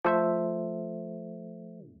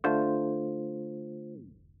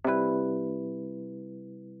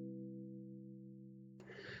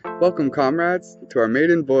Welcome, comrades, to our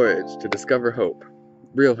maiden voyage to discover hope,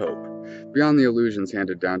 real hope, beyond the illusions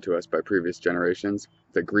handed down to us by previous generations,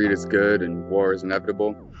 that greed is good and war is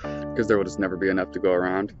inevitable, because there will just never be enough to go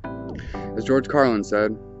around. As George Carlin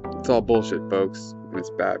said, it's all bullshit, folks, and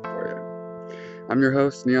it's bad for you. I'm your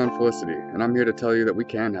host, Neon Felicity, and I'm here to tell you that we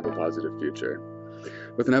can have a positive future.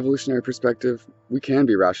 With an evolutionary perspective, we can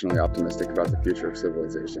be rationally optimistic about the future of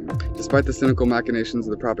civilization. Despite the cynical machinations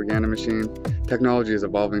of the propaganda machine, technology is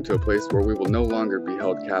evolving to a place where we will no longer be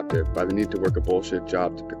held captive by the need to work a bullshit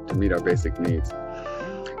job to meet our basic needs.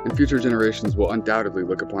 And future generations will undoubtedly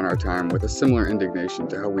look upon our time with a similar indignation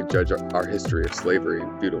to how we judge our history of slavery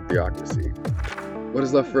and feudal theocracy. What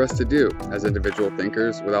is left for us to do as individual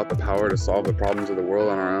thinkers without the power to solve the problems of the world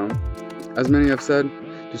on our own? As many have said,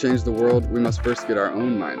 to change the world, we must first get our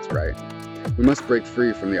own minds right. We must break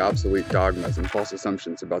free from the obsolete dogmas and false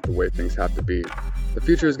assumptions about the way things have to be. The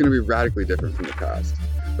future is going to be radically different from the past,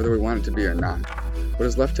 whether we want it to be or not. What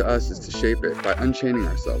is left to us is to shape it by unchaining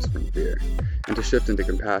ourselves from fear, and to shift into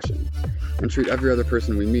compassion, and treat every other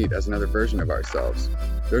person we meet as another version of ourselves.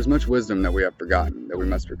 There is much wisdom that we have forgotten that we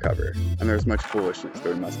must recover, and there is much foolishness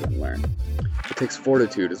that we must unlearn. It takes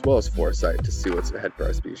fortitude as well as foresight to see what's ahead for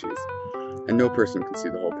our species. And no person can see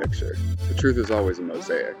the whole picture. The truth is always a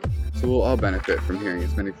mosaic, so we'll all benefit from hearing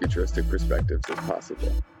as many futuristic perspectives as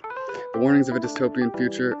possible. The warnings of a dystopian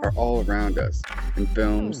future are all around us, in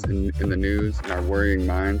films, in the news, in our worrying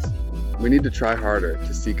minds. We need to try harder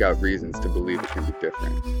to seek out reasons to believe it can be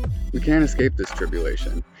different. We can't escape this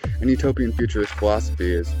tribulation, and utopian futurist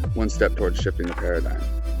philosophy is one step towards shifting the paradigm.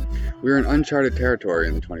 We are in uncharted territory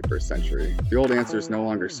in the 21st century. The old answers no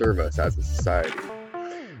longer serve us as a society.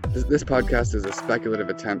 This podcast is a speculative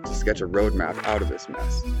attempt to sketch a roadmap out of this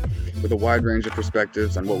mess, with a wide range of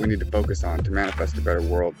perspectives on what we need to focus on to manifest a better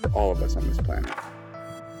world for all of us on this planet.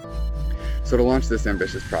 So to launch this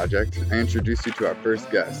ambitious project, I introduce you to our first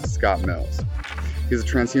guest, Scott Mills. He's a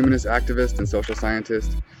transhumanist activist and social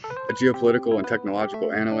scientist, a geopolitical and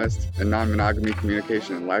technological analyst, a non-monogamy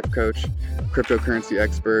communication and life coach, a cryptocurrency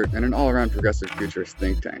expert, and an all-around progressive futurist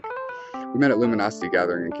think tank. We met at Luminosity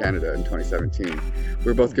Gathering in Canada in 2017. We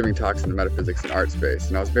were both giving talks in the metaphysics and art space,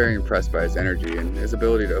 and I was very impressed by his energy and his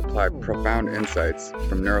ability to apply profound insights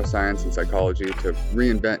from neuroscience and psychology to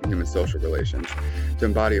reinvent human social relations, to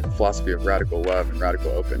embody a philosophy of radical love and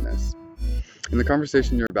radical openness. In the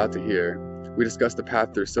conversation you're about to hear, we discussed the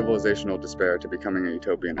path through civilizational despair to becoming a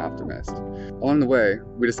utopian optimist. Along the way,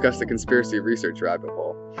 we discussed the conspiracy research rabbit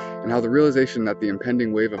hole, and how the realization that the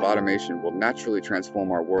impending wave of automation will naturally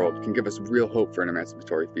transform our world can give us real hope for an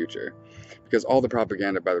emancipatory future, because all the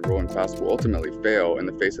propaganda by the ruling class will ultimately fail in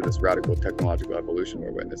the face of this radical technological evolution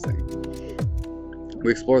we're witnessing.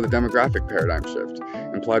 We explore the demographic paradigm shift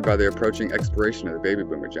implied by the approaching expiration of the baby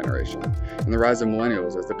boomer generation, and the rise of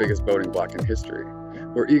millennials as the biggest voting bloc in history.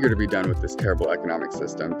 We're eager to be done with this terrible economic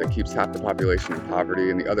system that keeps half the population in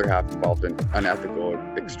poverty and the other half involved in unethical,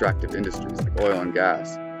 extractive industries like oil and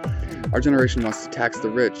gas. Our generation wants to tax the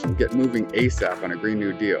rich and get moving ASAP on a Green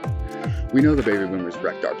New Deal. We know the baby boomers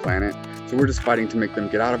wrecked our planet, so we're just fighting to make them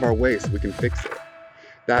get out of our way so we can fix it.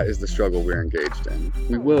 That is the struggle we're engaged in.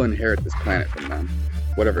 We will inherit this planet from them,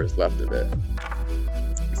 whatever is left of it.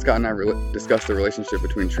 Scott and I discussed the relationship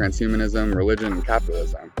between transhumanism, religion, and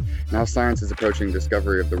capitalism, and how science is approaching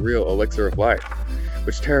discovery of the real elixir of life,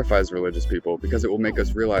 which terrifies religious people because it will make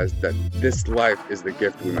us realize that this life is the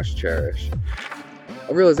gift we must cherish.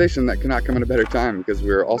 A realization that cannot come at a better time because we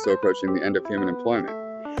are also approaching the end of human employment.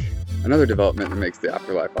 Another development that makes the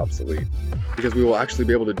afterlife obsolete, because we will actually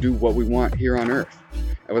be able to do what we want here on Earth,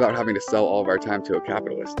 and without having to sell all of our time to a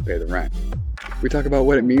capitalist to pay the rent. We talk about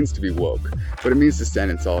what it means to be woke, what it means to stand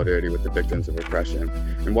in solidarity with the victims of oppression,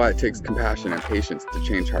 and why it takes compassion and patience to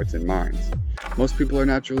change hearts and minds. Most people are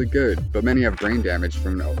naturally good, but many have brain damage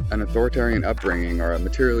from an authoritarian upbringing or a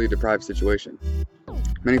materially deprived situation.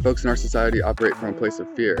 Many folks in our society operate from a place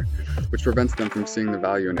of fear, which prevents them from seeing the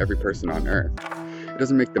value in every person on Earth. It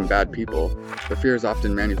doesn't make them bad people, but fear is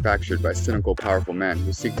often manufactured by cynical, powerful men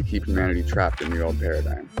who seek to keep humanity trapped in the old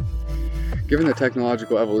paradigm. Given that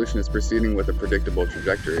technological evolution is proceeding with a predictable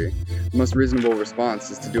trajectory, the most reasonable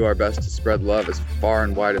response is to do our best to spread love as far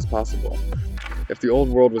and wide as possible. If the old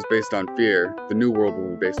world was based on fear, the new world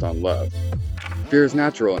will be based on love. Fear is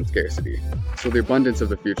natural in scarcity, so the abundance of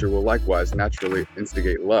the future will likewise naturally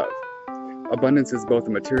instigate love. Abundance is both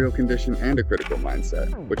a material condition and a critical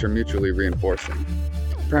mindset, which are mutually reinforcing.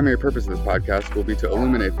 The primary purpose of this podcast will be to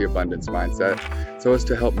illuminate the abundance mindset so as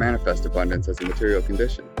to help manifest abundance as a material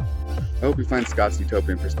condition. I hope you find Scott's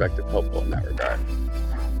utopian perspective helpful in that regard.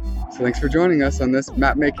 So thanks for joining us on this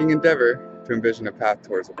map-making endeavor to envision a path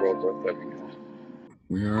towards a world worth living in.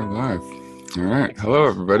 We are live. All right. Hello,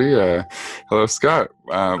 everybody. Hello, Scott.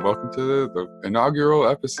 Welcome to the inaugural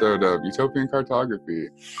episode of Utopian Cartography.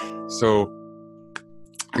 So,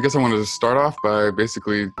 I guess I wanted to start off by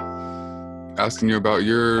basically asking you about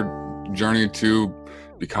your journey to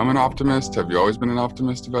become an optimist. Have you always been an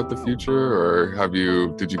optimist about the future, or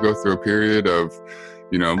did you go through a period of,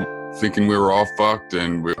 thinking we were all fucked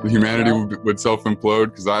and humanity would self-implode?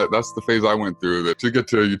 Because that's the phase I went through to get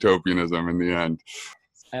to utopianism in the end.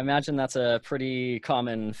 I imagine that's a pretty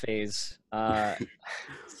common phase.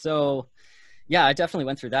 So, yeah, I definitely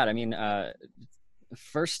went through that. I mean,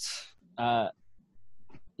 first, I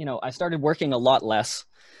started working a lot less,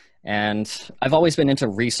 and I've always been into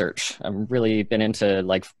research. I've really been into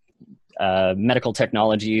medical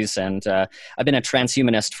technologies, and I've been a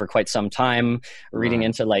transhumanist for quite some time, reading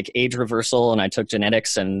into age reversal, and I took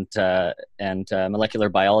genetics and molecular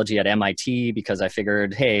biology at MIT because I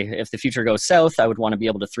figured, hey, if the future goes south, I would want to be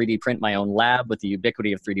able to 3D print my own lab with the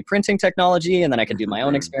ubiquity of 3D printing technology, and then I could do my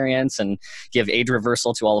own experiments and give age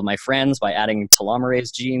reversal to all of my friends by adding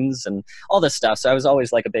telomerase genes and all this stuff. So I was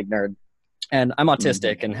always a big nerd. And I'm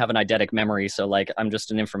autistic and have an eidetic memory, so I'm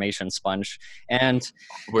just an information sponge. And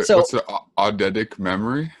what's the eidetic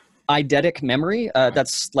memory? Eidetic memory,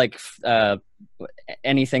 that's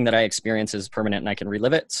anything that I experience is permanent and I can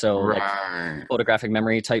relive it. So photographic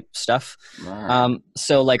memory type stuff.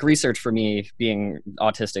 So research for me, being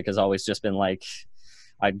autistic, has always just been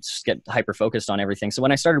I just get hyper focused on everything. So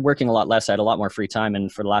when I started working a lot less, I had a lot more free time.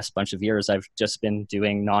 And for the last bunch of years, I've just been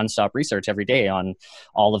doing nonstop research every day on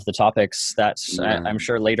all of the topics that I'm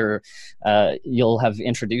sure later you'll have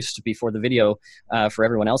introduced before the video for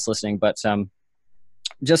everyone else listening. But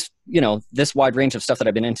just, this wide range of stuff that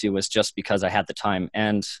I've been into was just because I had the time.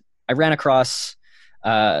 And I ran across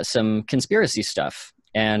some conspiracy stuff.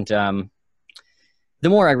 And the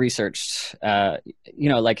more I researched,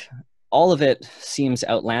 all of it seems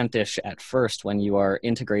outlandish at first when you are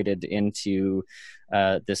integrated into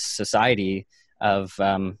this society of,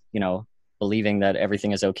 believing that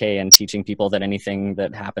everything is okay and teaching people that anything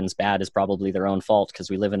that happens bad is probably their own fault because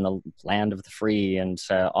we live in the land of the free. And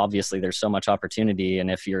obviously there's so much opportunity.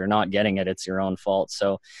 And if you're not getting it, it's your own fault.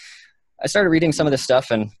 So I started reading some of this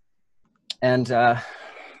stuff and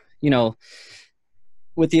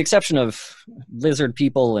with the exception of lizard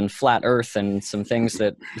people and flat earth and some things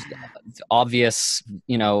that obvious,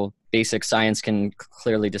 basic science can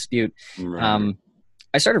clearly dispute,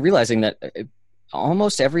 I started realizing that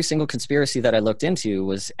almost every single conspiracy that I looked into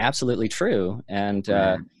was absolutely true. And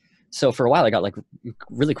so for a while I got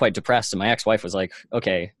really quite depressed, and my ex-wife was like,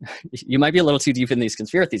 okay, you might be a little too deep in these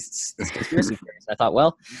conspiracy theories. I thought,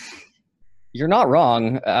 well, you're not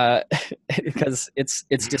wrong, because it's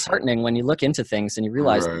disheartening when you look into things and you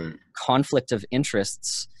realize conflict of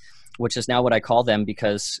interests, which is now what I call them,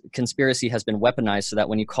 because conspiracy has been weaponized so that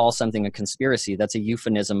when you call something a conspiracy, that's a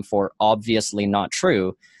euphemism for obviously not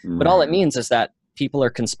true. But all it means is that people are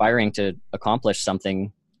conspiring to accomplish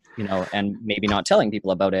something, and maybe not telling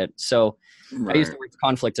people about it. So I use the word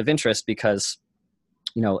conflict of interest because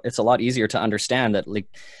it's a lot easier to understand that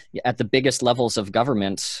at the biggest levels of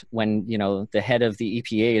government, when, the head of the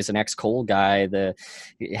EPA is an ex-coal guy, the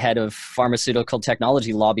head of pharmaceutical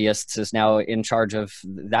technology lobbyists is now in charge of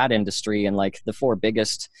that industry. And the four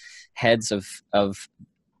biggest heads of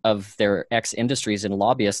their ex-industries and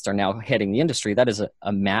lobbyists are now heading the industry. That is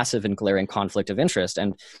a massive and glaring conflict of interest.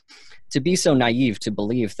 And to be so naive to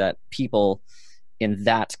believe that people in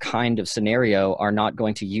that kind of scenario are not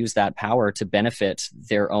going to use that power to benefit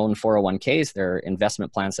their own 401ks, their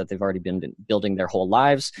investment plans that they've already been building their whole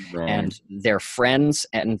lives, and their friends,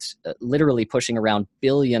 and literally pushing around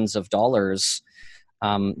billions of dollars,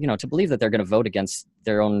 to believe that they're going to vote against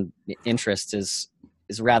their own interests is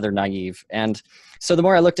rather naive. And so the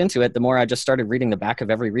more I looked into it, the more I just started reading the back of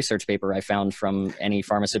every research paper I found from any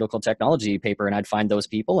pharmaceutical technology paper, and I'd find those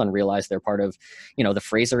people and realize they're part of, the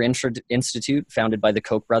Fraser Institute, founded by the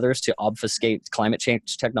Koch brothers to obfuscate climate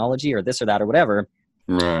change technology or this or that or whatever.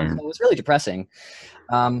 So it was really depressing.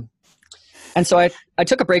 And so I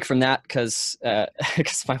took a break from that because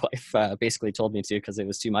my wife basically told me to, because it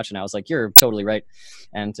was too much. And I was like, you're totally right.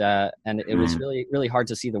 And it was really, really hard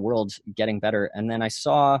to see the world getting better. And then I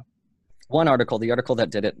saw one article. The article that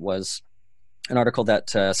did it was an article that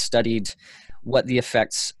studied what the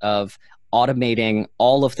effects of automating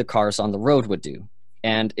all of the cars on the road would do.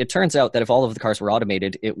 And it turns out that if all of the cars were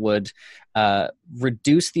automated, it would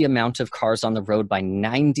reduce the amount of cars on the road by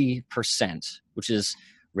 90%, which is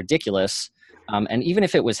ridiculous. And even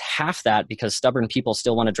if it was half that, because stubborn people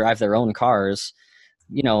still want to drive their own cars,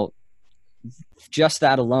 just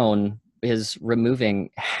that alone is removing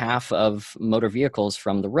half of motor vehicles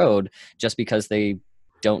from the road just because they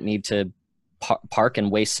don't need to park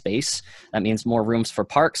and waste space. That means more rooms for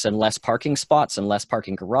parks and less parking spots and less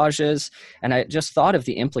parking garages. And I just thought of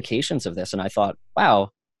the implications of this, and I thought,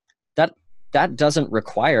 wow, that doesn't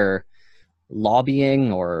require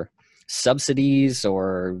lobbying or subsidies,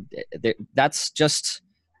 or that's just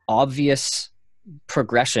obvious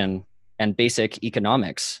progression and basic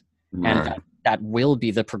economics. Right. And that will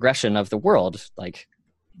be the progression of the world. Like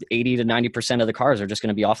 80 to 90% of the cars are just going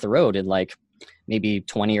to be off the road in like maybe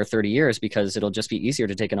 20 or 30 years, because it'll just be easier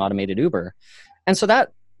to take an automated Uber. And so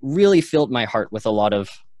that really filled my heart with a lot of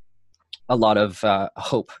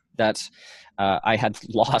hope that I had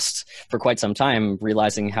lost for quite some time,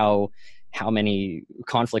 realizing how many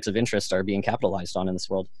conflicts of interest are being capitalized on in this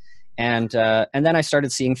world. And then I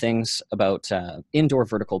started seeing things about indoor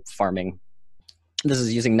vertical farming. This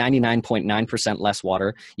is using 99.9% less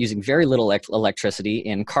water, using very little electricity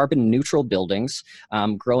in carbon neutral buildings,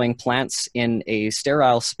 growing plants in a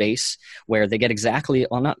sterile space where they get exactly,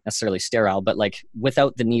 well, not necessarily sterile, but like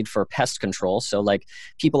without the need for pest control. So like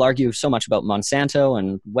people argue so much about Monsanto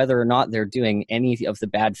and whether or not they're doing any of the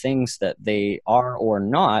bad things that they are or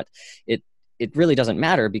not. It really doesn't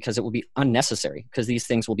matter, because it will be unnecessary, because these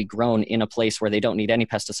things will be grown in a place where they don't need any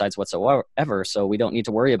pesticides whatsoever. So we don't need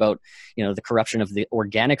to worry about, the corruption of the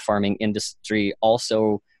organic farming industry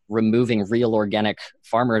also removing real organic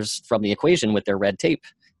farmers from the equation with their red tape.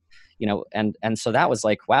 And so that was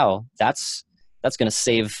like, wow, that's going to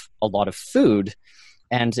save a lot of food.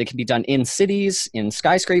 And it can be done in cities, in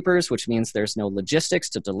skyscrapers, which means there's no logistics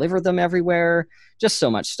to deliver them everywhere. Just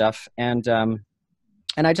so much stuff. And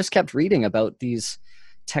I just kept reading about these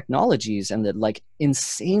technologies and the like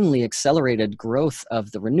insanely accelerated growth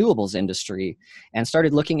of the renewables industry, and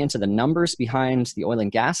started looking into the numbers behind the oil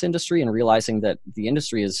and gas industry, and realizing that the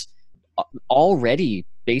industry is already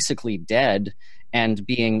basically dead and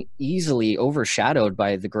being easily overshadowed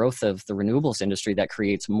by the growth of the renewables industry that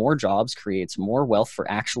creates more jobs, creates more wealth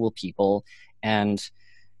for actual people. And,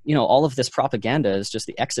 all of this propaganda is just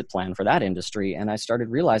the exit plan for that industry. And I started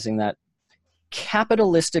realizing that,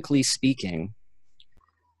 capitalistically speaking,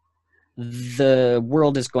 the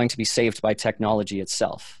world is going to be saved by technology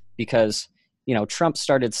itself, because Trump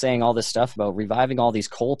started saying all this stuff about reviving all these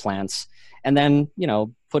coal plants, and then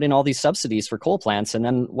put in all these subsidies for coal plants, and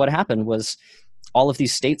then what happened was all of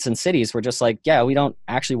these states and cities were just like, yeah, we don't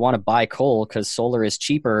actually want to buy coal because solar is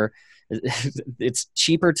cheaper. It's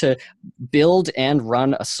cheaper to build and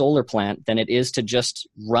run a solar plant than it is to just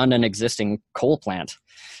run an existing coal plant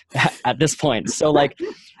at this point. So like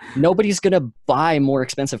nobody's going to buy more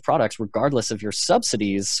expensive products regardless of your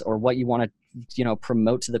subsidies or what you want to,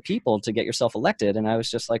 promote to the people to get yourself elected. And I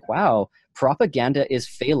was just like, wow, propaganda is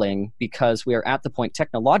failing, because we are at the point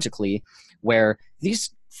technologically where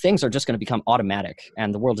these things are just going to become automatic,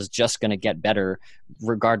 and the world is just going to get better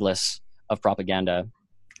regardless of propaganda.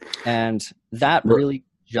 And that really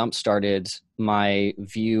jump-started my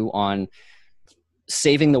view on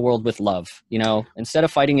saving the world with love. Instead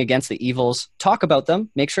of fighting against the evils, talk about them,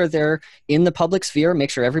 make sure they're in the public sphere, make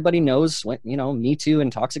sure everybody knows what, Me Too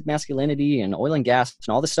and toxic masculinity and oil and gas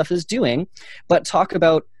and all this stuff is doing, but talk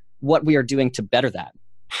about what we are doing to better that,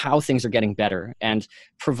 how things are getting better, and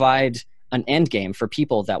provide an end game for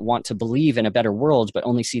people that want to believe in a better world but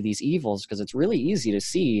only see these evils, because it's really easy to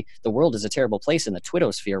see the world is a terrible place in the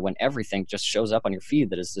Twittosphere when everything just shows up on your feed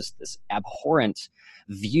that is just this abhorrent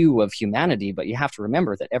view of humanity. But you have to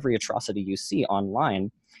remember that every atrocity you see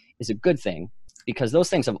online is a good thing, because those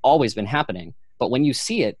things have always been happening. But when you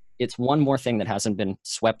see it, it's one more thing that hasn't been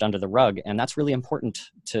swept under the rug, and that's really important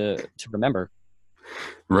to remember.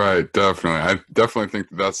 Right, definitely. I definitely think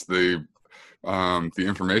that's the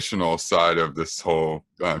informational side of this whole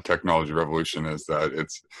technology revolution, is that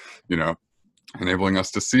it's, enabling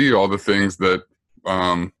us to see all the things that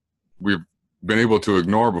we've been able to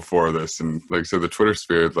ignore before this. And like I said, the Twitter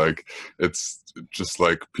sphere, like it's just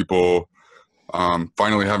like people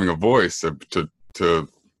finally having a voice to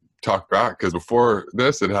talk back, because before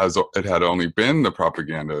this it had only been the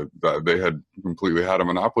propaganda, that they had completely had a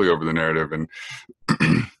monopoly over the narrative. And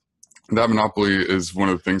that monopoly is one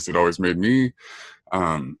of the things that always made me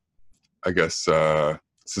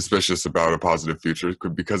suspicious about a positive future,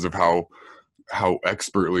 because of how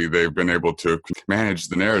expertly they've been able to manage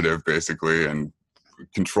the narrative, basically, and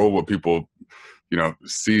control what people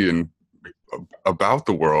see and about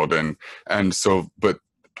the world. And so, but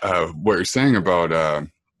what you're saying about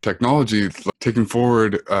technology taking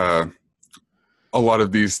forward a lot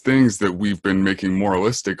of these things that we've been making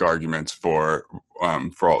moralistic arguments for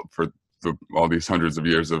all these hundreds of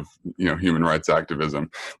years of, you know, human rights activism.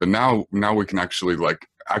 But now we can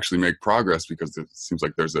actually make progress, because it seems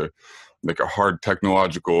like there's a hard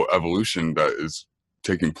technological evolution that is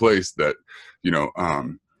taking place, that,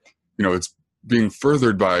 it's being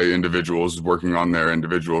furthered by individuals working on their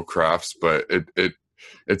individual crafts. But it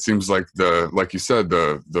seems like like you said,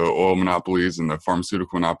 the oil monopolies and the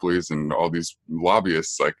pharmaceutical monopolies and all these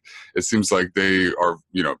lobbyists, like, it seems like they are,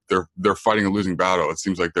 they're fighting a losing battle. It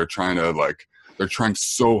seems like they're trying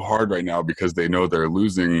so hard right now, because they know they're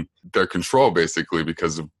losing their control, basically,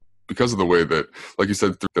 because of the way that, like you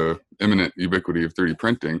said, the imminent ubiquity of 3D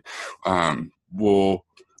printing will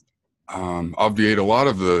obviate a lot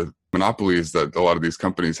of the monopolies that a lot of these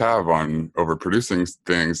companies have on overproducing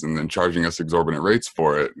things and then charging us exorbitant rates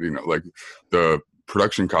for it. Like, the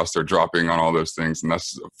production costs are dropping on all those things, and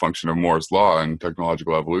that's a function of Moore's law and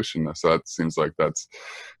technological evolution. So that seems like that's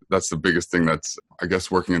the biggest thing that's, I guess,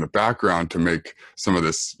 working in the background to make some of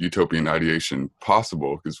this utopian ideation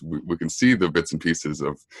possible, because we can see the bits and pieces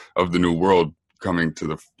of the new world coming to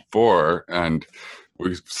the fore, and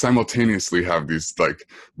we simultaneously have these, like,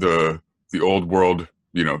 the old world,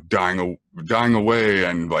 dying away,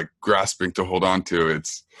 and, like, grasping to hold on to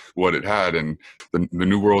what it had, and the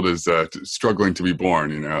new world is struggling to be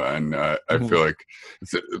born, and I feel like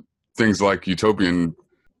things like utopian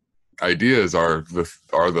ideas are the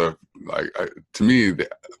to me, the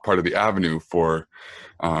part of the avenue for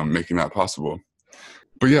making that possible.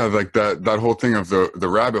 But yeah, like that whole thing of the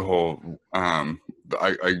rabbit hole, I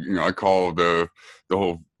call the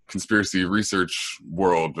whole conspiracy research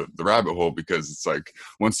world the rabbit hole, because it's like,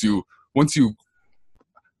 once you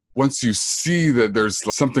see that there's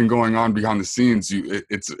something going on behind the scenes,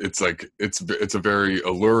 it's a very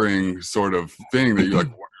alluring sort of thing that you're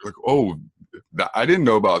like, oh, I didn't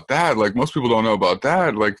know about that. Like, most people don't know about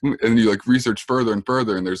that. Like, and you, like, research further and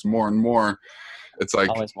further, and there's more and more. It's like,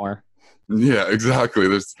 always more. Yeah, exactly.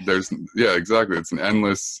 Yeah, exactly. It's an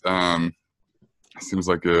endless. Seems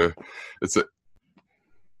like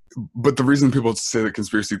but the reason people say that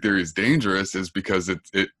conspiracy theory is dangerous is because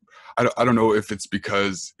I don't know if it's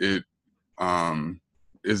because it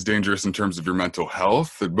is dangerous in terms of your mental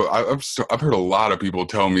health, but I've heard a lot of people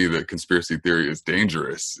tell me that conspiracy theory is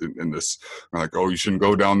dangerous in this, like, oh, you shouldn't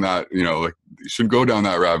go down that, like, you shouldn't go down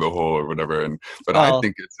that rabbit hole or whatever. But I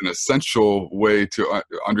think it's an essential way to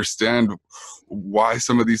understand why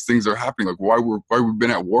some of these things are happening, like why we've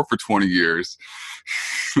been at war for 20 years.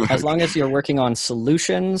 As long as you're working on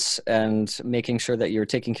solutions and making sure that you're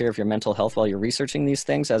taking care of your mental health while you're researching these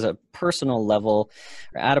things at a personal level,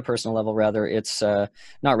 rather, it's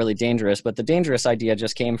not really dangerous. But the dangerous idea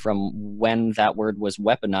just came from when that word was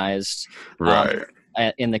weaponized. Right.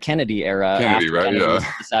 In the Kennedy era, after right? Kennedy's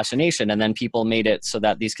Yeah. assassination, and then people made it so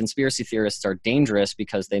that these conspiracy theorists are dangerous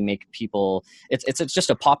because they make people. It's just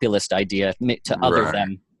a populist idea to other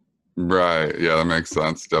them. Right. Yeah, that makes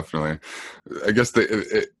sense. Definitely. I guess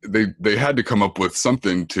they had to come up with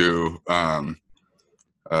something to,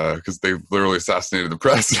 because they literally assassinated the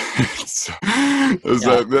president. So they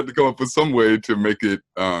had to come up with some way to make it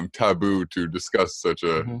taboo to discuss such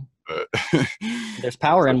a. There's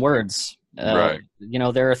power in words. Right.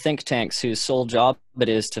 There are think tanks whose sole job it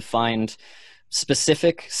is to find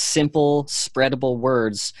specific, simple, spreadable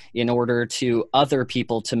words in order to other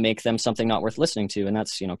people to make them something not worth listening to. And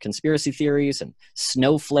that's, conspiracy theories and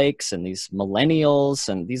snowflakes and these millennials.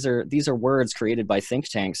 And these are words created by think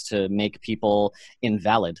tanks to make people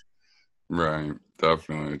invalid. Right.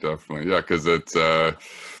 Definitely. Yeah. Cause it's, I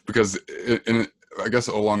guess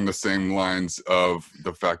along the same lines of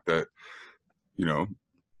the fact that,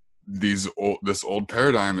 this old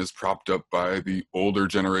paradigm is propped up by the older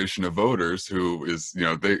generation of voters who is,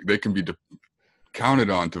 they can be counted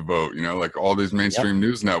on to vote, like all these mainstream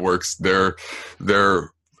news networks, their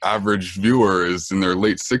average viewer is in their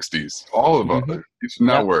late 60s, all of them, each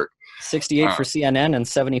network. 68 for CNN and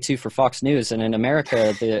 72 for Fox News. And in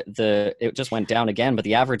America, it just went down again, but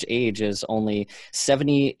the average age is only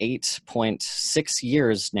 78.6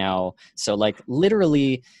 years now. So, like,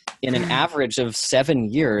 literally in an average of 7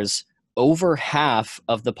 years, over half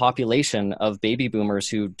of the population of baby boomers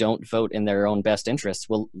who don't vote in their own best interests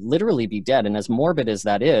will literally be dead. And as morbid as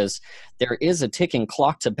that is, there is a ticking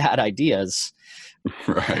clock to bad ideas.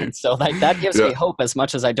 Right. And so that gives me hope, as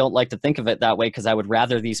much as I don't like to think of it that way, because I would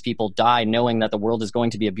rather these people die knowing that the world is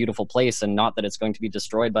going to be a beautiful place and not that it's going to be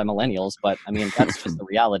destroyed by millennials. But I mean, that's just the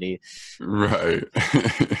reality. Right.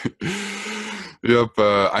 Yep.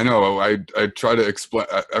 I know. I try to explain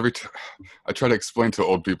I try to explain to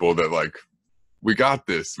old people that, like, we got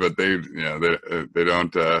this, but they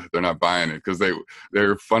don't, they're not buying it, because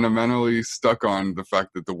they're fundamentally stuck on the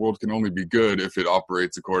fact that the world can only be good if it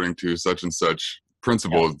operates according to such and such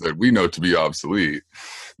principles that we know to be obsolete,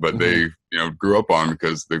 but they grew up on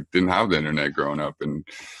because they didn't have the internet growing up, and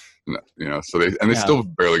so they still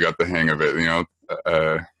barely got the hang of it.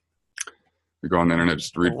 You go on the internet,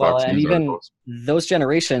 just read Fox and News even articles. Those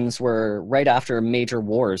generations were right after major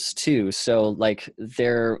wars too, so like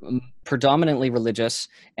they're predominantly religious,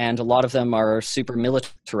 and a lot of them are super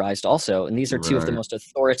militarized also, and these are two of the most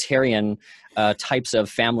authoritarian types of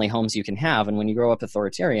family homes you can have. And when you grow up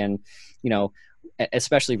authoritarian,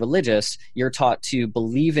 especially religious, you're taught to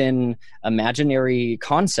believe in imaginary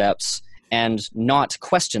concepts and not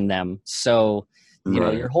question them. So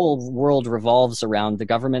your whole world revolves around the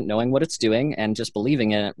government knowing what it's doing and just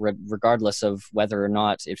believing in it regardless of whether or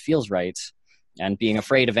not it feels right, and being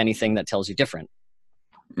afraid of anything that tells you different.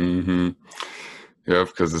 Yeah,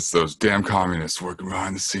 because it's those damn communists working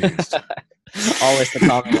behind the scenes. Always the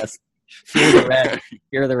communists. Fear the red.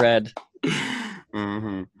 Fear the red.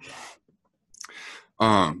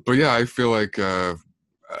 But yeah, I feel like that,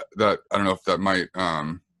 I don't know if that might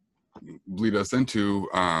lead us into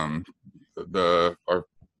our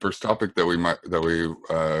first topic that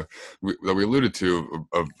we alluded to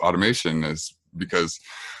of automation, is because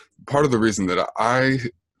part of the reason that I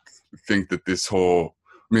think that this whole,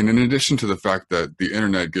 in addition to the fact that the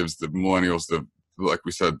internet gives the millennials like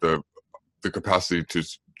we said, the capacity to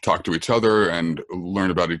talk to each other and learn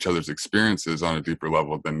about each other's experiences on a deeper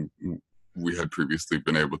level than we had previously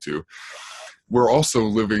been able to, we're also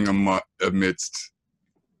living amidst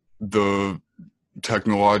the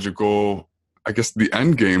technological, I guess, the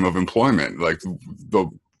end game of employment. Like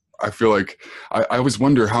I feel like I always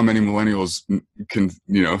wonder how many millennials can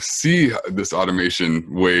see this automation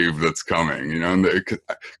wave that's coming, and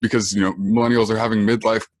because millennials are having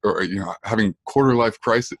midlife or having quarter life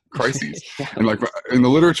crises, and like in the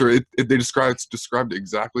literature they described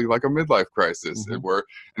exactly like a midlife crisis, where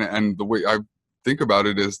and the way I think about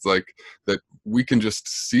it is like that we can just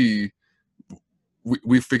see.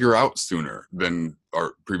 We figure out sooner than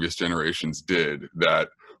our previous generations did that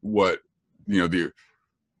what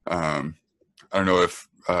I don't know if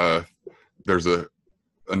there's a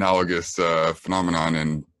analogous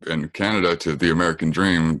phenomenon in Canada to the American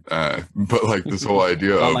dream, but like this whole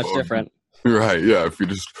idea Not much different. Right, yeah, if you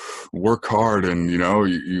just work hard and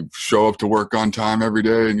you show up to work on time every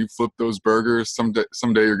day and you flip those burgers,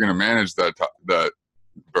 someday you're going to manage that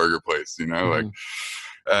burger place, like,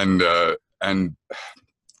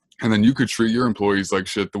 and then you could treat your employees like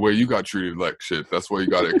shit the way you got treated like shit. That's why you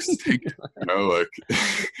got to take it, like,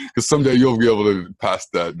 because someday you'll be able to pass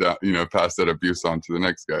that down, pass that abuse on to the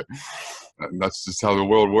next guy. And that's just how the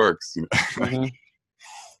world works.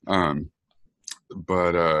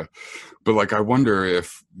 But like, I wonder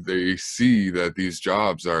if they see that these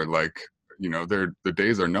jobs are like, the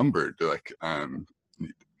days are numbered. Like, a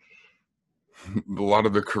lot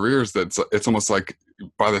of the careers, it's almost like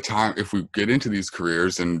by the time, if we get into these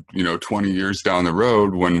careers and 20 years down the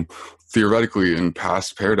road, when theoretically in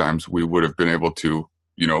past paradigms we would have been able to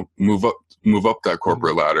move up that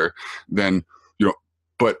corporate ladder, then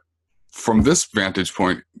but from this vantage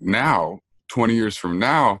point now, 20 years from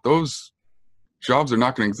now, those jobs are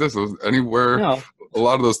not going to exist anywhere. No. A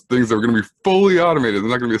lot of those things are going to be fully automated.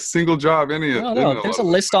 There's not going to be a single job in it. No. There's a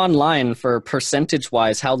list online for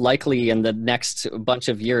percentage-wise how likely in the next bunch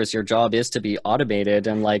of years your job is to be automated.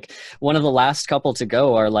 And like one of the last couple to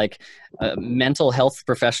go are like mental health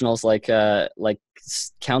professionals, like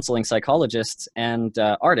counseling psychologists and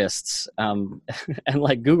artists. And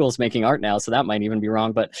like Google's making art now, so that might even be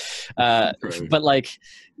wrong. But but like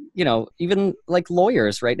even like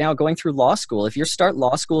lawyers right now going through law school, if you start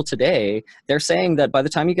law school today, they're saying that by the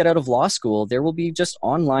time you get out of law school, there will be just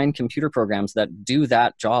online computer programs that do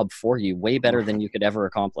that job for you way better than you could ever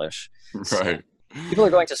accomplish. Right. So people are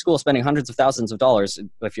going to school spending hundreds of thousands of dollars,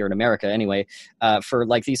 if you're in America anyway, for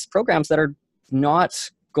like these programs that are not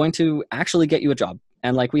going to actually get you a job.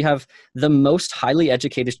 And like we have the most highly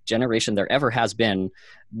educated generation there ever has been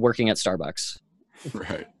working at Starbucks.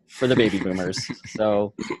 Right. For the baby boomers.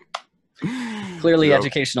 So clearly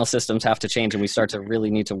educational systems have to change, and we start to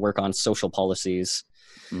really need to work on social policies.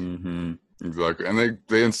 Exactly. And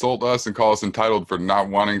they insult us and call us entitled for not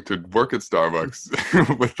wanting to work at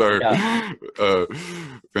Starbucks with our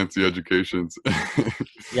fancy educations.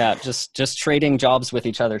 Yeah, just trading jobs with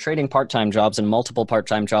each other, trading part-time jobs and multiple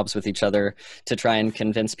part-time jobs with each other to try and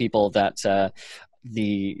convince people that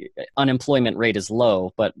the unemployment rate is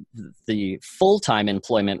low, but the full-time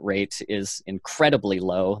employment rate is incredibly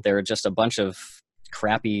low. There are just a bunch of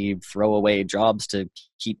crappy throwaway jobs to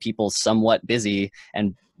keep people somewhat busy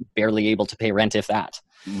and barely able to pay rent, if that.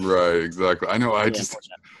 Right, exactly. I know.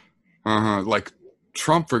 Really Like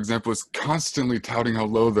Trump, for example, is constantly touting how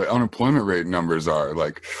low the unemployment rate numbers are.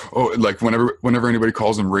 Like, oh, like whenever anybody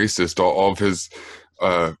calls him racist, all of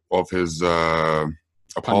his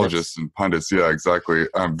apologists and pundits, yeah, exactly.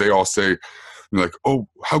 They all say, like, oh,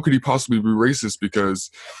 how could he possibly be racist because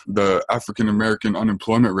the African American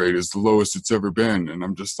unemployment rate is the lowest it's ever been? And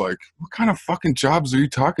I'm just like, what kind of fucking jobs are you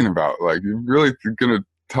talking about? Like, you're really gonna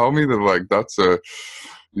tell me that, like, that's a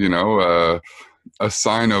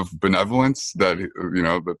sign of benevolence that,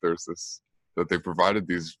 that there's this, that they provided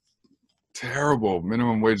these terrible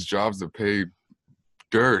minimum wage jobs that pay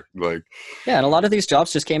dirt, like. Yeah, and a lot of these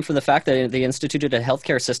jobs just came from the fact that they instituted a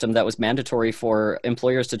healthcare system that was mandatory for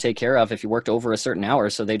employers to take care of if you worked over a certain hour.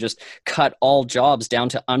 So they just cut all jobs down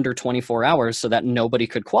to under 24 hours so that nobody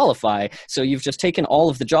could qualify. So you've just taken all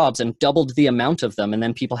of the jobs and doubled the amount of them, and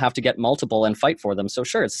then people have to get multiple and fight for them. So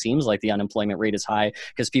sure, it seems like the unemployment rate is high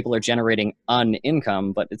because people are generating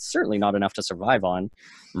income, but it's certainly not enough to survive on.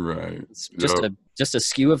 Right. It's just a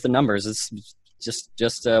skew of the numbers. It's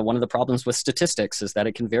just one of the problems with statistics is that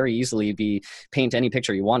it can very easily paint any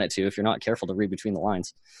picture you want it to if you're not careful to read between the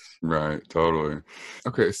lines. Right, totally.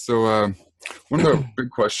 Okay, so one of the big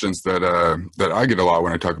questions that I get a lot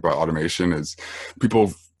when I talk about automation is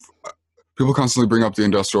people constantly bring up the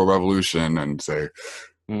Industrial Revolution and say,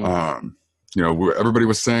 everybody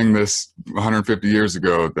was saying this 150 years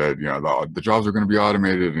ago that the jobs are going to be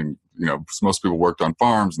automated, and most people worked on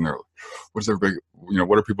farms, and they're like,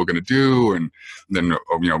 what are people going to do? And then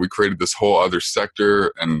we created this whole other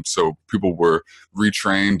sector, and so people were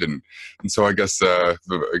retrained, and so I guess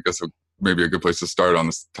maybe a good place to start on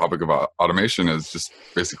this topic of automation is just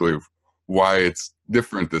basically why it's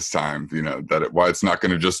different this time. Why it's not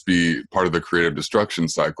going to just be part of the creative destruction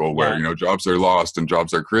cycle where jobs are lost and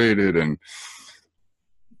jobs are created. And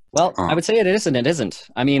well, I would say it is and it isn't.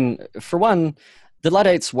 I mean, for one, the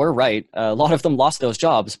Luddites were right. A lot of them lost those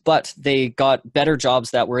jobs, but they got better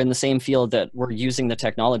jobs that were in the same field that were using the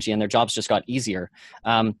technology, and their jobs just got easier.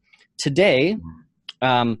 Today,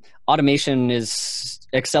 automation is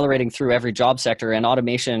accelerating through every job sector, and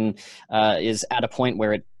automation is at a point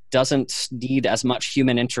where it doesn't need as much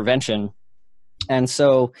human intervention. And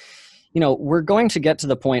so, we're going to get to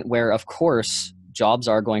the point where, of course, jobs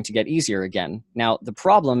are going to get easier again. Now, the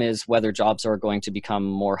problem is whether jobs are going to become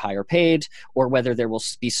more higher paid or whether there will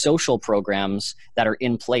be social programs that are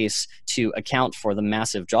in place to account for the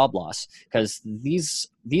massive job loss. Because these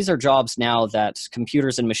are jobs now that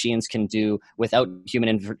computers and machines can do without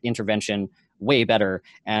human intervention way better.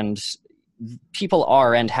 And people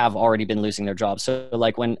are and have already been losing their jobs. So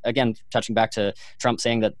like when, again, touching back to Trump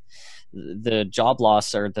saying that the job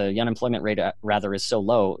loss or the unemployment rate rather is so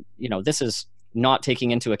low, this is not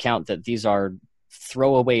taking into account that these are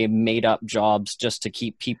throwaway made up jobs just to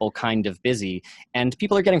keep people kind of busy. And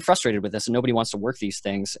people are getting frustrated with this and nobody wants to work these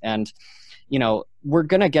things. And, we're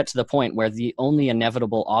going to get to the point where the only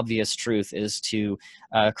inevitable obvious truth is to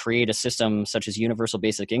create a system such as universal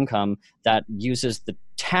basic income that uses the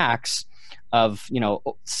tax of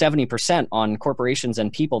 70% on corporations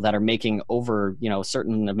and people that are making over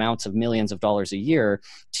certain amounts of millions of dollars a year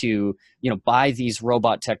to buy these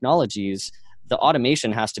robot technologies. The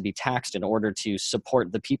automation has to be taxed in order to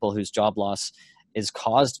support the people whose job loss is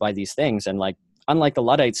caused by these things. And unlike the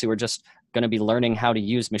Luddites who are just going to be learning how to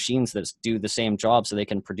use machines that do the same job so they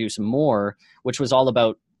can produce more, which was all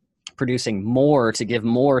about producing more to give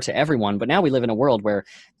more to everyone. But now we live in a world where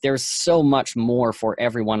there's so much more for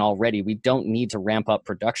everyone already. We don't need to ramp up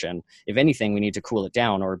production. If anything, we need to cool it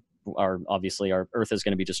down, or obviously our Earth is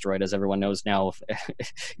going to be destroyed, as everyone knows now.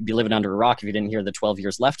 You'd be living under a rock if you didn't hear the 12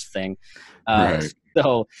 years left thing. Right.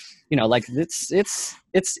 So,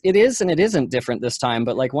 it is and it isn't different this time,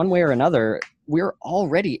 but one way or another, we're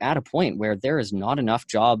already at a point where there is not enough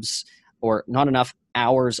jobs or not enough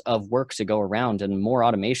hours of work to go around, and more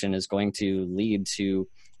automation is going to lead to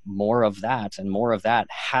more of that, and more of that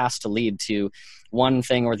has to lead to one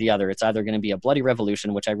thing or the other. It's either going to be a bloody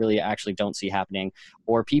revolution, which I really actually don't see happening,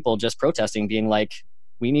 or people just protesting, being like,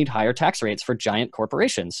 we need higher tax rates for giant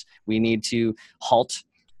corporations. We need to halt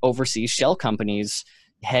overseas shell companies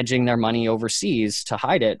hedging their money overseas to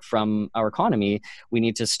hide it from our economy. We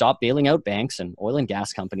need to stop bailing out banks and oil and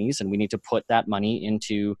gas companies, and we need to put that money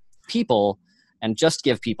into people and just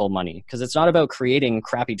give people money, because it's not about creating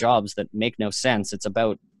crappy jobs that make no sense. It's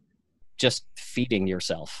about just feeding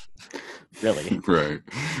yourself, really. Right.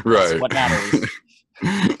 That's what matters.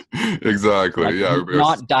 Exactly.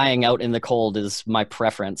 Not dying out in the cold is my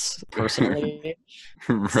preference, personally.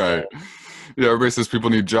 Right. Yeah, everybody says people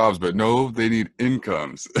need jobs, but no, they need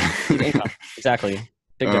incomes. Need income. Exactly.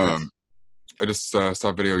 Big difference. I just saw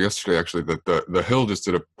a video yesterday, actually, that the Hill just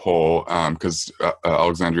did a poll because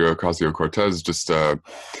Alexandria Ocasio-Cortez just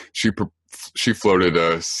she pro- she floated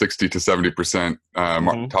a 60 to 70%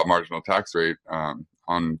 top marginal tax rate on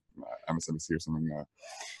MSNBC or something,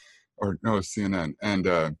 or no, CNN, and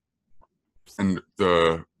I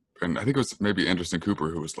think it was maybe Anderson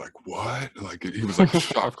Cooper who was like, "What?" Like he was like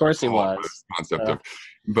shocked. Of course he was. This concept of,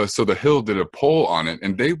 but so the Hill did a poll on it,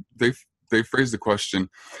 and they phrased the question.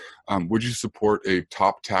 Would you support a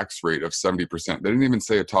top tax rate of 70%? They didn't even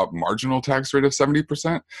say a top marginal tax rate of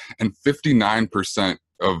 70%, and 59%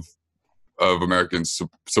 of Americans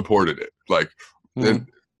supported it. Like,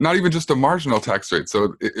 not even just a marginal tax rate.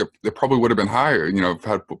 So it probably would have been higher. You know,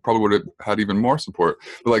 probably would have had even more support.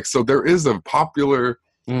 But like, so there is a popular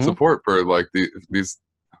support for like these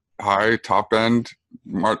high top end,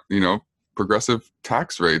 progressive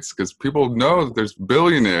tax rates, because people know that there's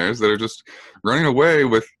billionaires that are just running away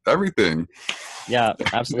with everything. Yeah,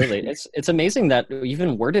 absolutely. It's amazing that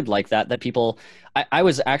even worded like that people, I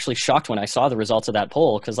was actually shocked when I saw the results of that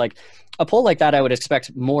poll, because like a poll like that, I would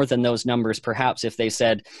expect more than those numbers, perhaps, if they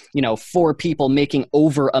said, 4 people making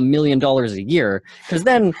over $1 million a year, because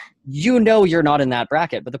then you're not in that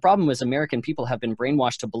bracket. But the problem is American people have been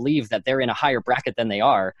brainwashed to believe that they're in a higher bracket than they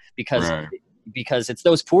are, because it's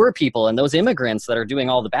those poor people and those immigrants that are doing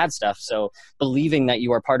all the bad stuff. So believing that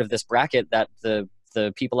you are part of this bracket that the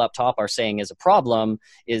people up top are saying is a problem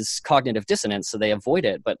is cognitive dissonance. So they avoid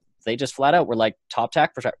it, but they just flat out were like, top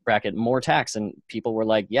tax bracket, more tax. And people were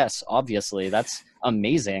like, yes, obviously, that's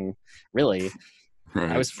amazing. Really.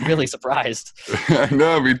 Right. I was really surprised.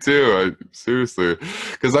 No, me too. Seriously,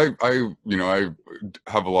 because I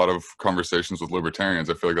have a lot of conversations with libertarians.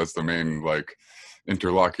 I feel like that's the main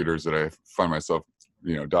interlocutors that I find myself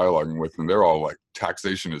dialoguing with, and they're all like,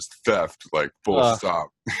 taxation is theft, like full stop.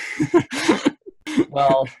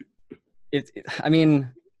 Well, I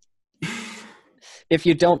mean, if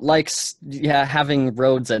you don't like having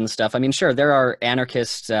roads and stuff, I mean, sure, there are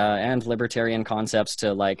anarchist and libertarian concepts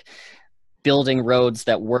to like building roads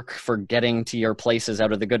that work for getting to your places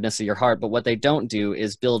out of the goodness of your heart. But what they don't do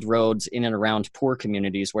is build roads in and around poor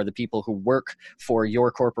communities where the people who work for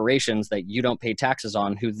your corporations that you don't pay taxes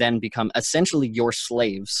on, who then become essentially your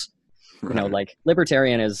slaves. Right. Like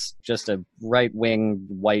libertarian is just a right-wing,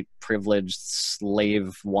 white, privileged,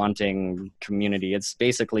 slave-wanting community. It's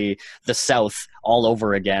basically the South all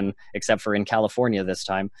over again, except for in California this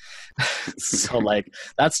time. So like,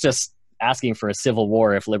 that's just asking for a civil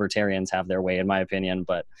war if libertarians have their way, in my opinion.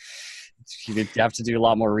 But you have to do a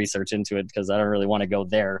lot more research into it, because I don't really want to go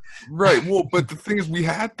there. Right. Well, but the thing is, we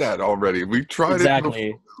had that already. We tried exactly.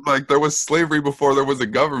 It before, like there was slavery before there was a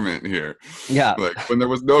government here. Yeah. Like when there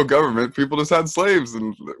was no government, people just had slaves,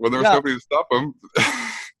 and when there was nobody to stop them.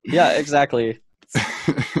 Yeah, exactly.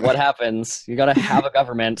 What happens? You got to have a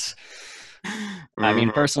government. I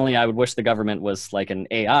mean, personally, I would wish the government was like an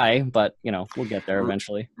AI, but we'll get there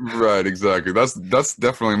eventually. Right. Exactly. That's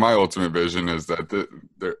definitely my ultimate vision, is that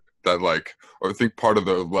or I think part of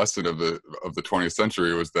the lesson of the 20th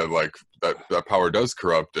century was that that power does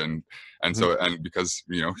corrupt, and so because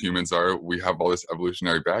humans we have all this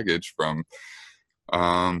evolutionary baggage from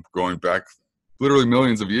going back literally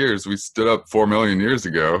millions of years. We stood up 4 million years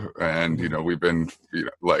ago, and we've been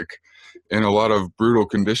in a lot of brutal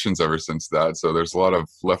conditions ever since that. So there's a lot of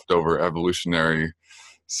leftover evolutionary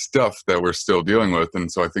stuff that we're still dealing with,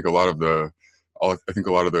 and so I think a lot of the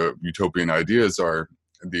utopian ideas are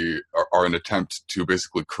an attempt to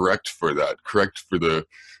basically correct for the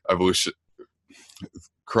evolution,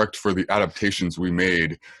 correct for the adaptations we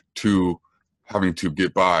made to having to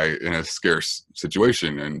get by in a scarce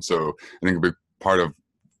situation. And so I think a big part of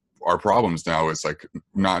our problems now is like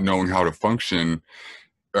not knowing how to function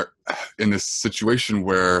in this situation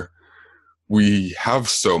where we have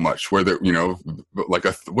so much, where like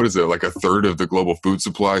a third of the global food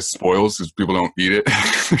supply spoils because people don't eat it.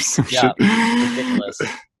 Yeah, ridiculous.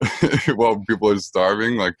 Well, people are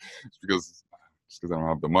starving, just because they don't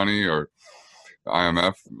have the money, or the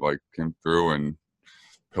IMF came through and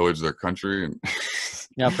pillaged their country. And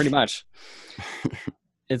yeah, pretty much.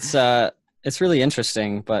 It's really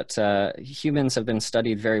interesting, but humans have been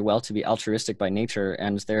studied very well to be altruistic by nature,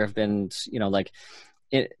 and there have been,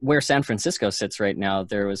 where San Francisco sits right now,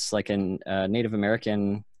 there was like a Native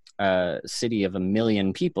American city of 1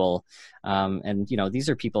 million people. And, these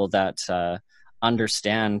are people that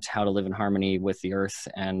understand how to live in harmony with the earth,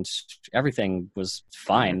 and everything was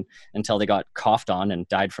fine until they got coughed on and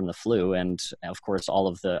died from the flu. And of course, all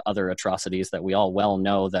of the other atrocities that we all well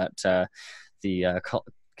know that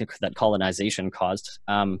the that colonization caused.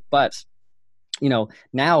 But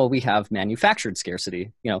now we have manufactured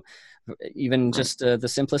scarcity. Even just the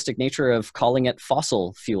simplistic nature of calling it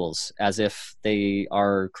fossil fuels, as if they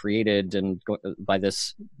are created and by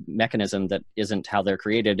this mechanism that isn't how they're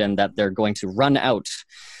created, and that they're going to run out.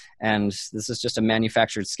 And this is just a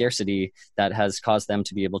manufactured scarcity that has caused them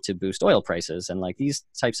to be able to boost oil prices. And like these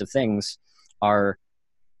types of things are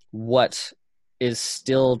what is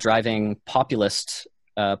still driving populist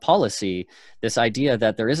policy, this idea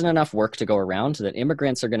that there isn't enough work to go around, that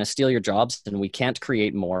immigrants are going to steal your jobs and we can't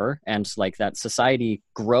create more, and like that society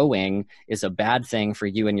growing is a bad thing for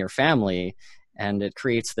you and your family. And it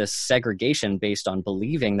creates this segregation based on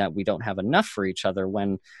believing that we don't have enough for each other,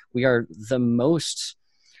 when we are the most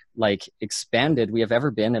like expanded we have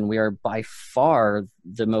ever been, and we are by far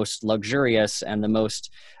the most luxurious and the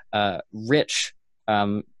most rich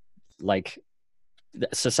like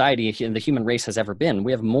society in the human race has ever been.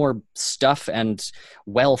 We have more stuff and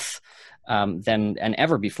wealth than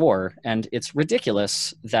ever before, and it's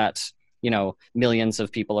ridiculous that millions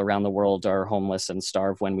of people around the world are homeless and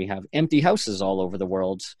starve when we have empty houses all over the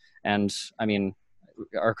world. And I mean,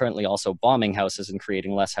 are currently also bombing houses and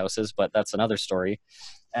creating less houses, but that's another story.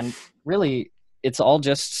 And really, it's all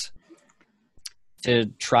just to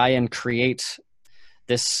try and create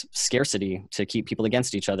this scarcity to keep people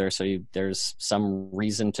against each other, so there's some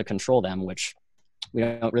reason to control them, which we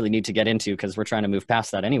don't really need to get into because we're trying to move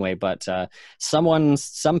past that anyway. But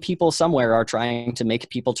some people somewhere are trying to make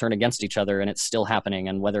people turn against each other, and it's still happening.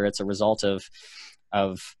 And whether it's a result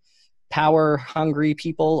of power-hungry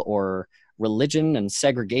people, or religion and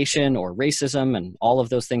segregation, or racism, and all of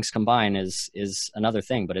those things combine is another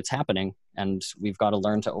thing, but it's happening, and we've got to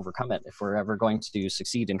learn to overcome it if we're ever going to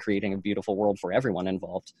succeed in creating a beautiful world for everyone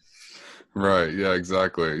involved. Right. Yeah,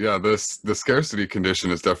 exactly. Yeah. The scarcity condition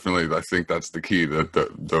is definitely, I think that's the key.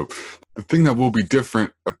 The thing that will be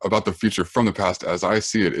different about the future from the past, as I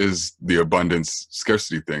see it, is the abundance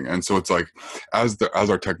scarcity thing. And so it's like, as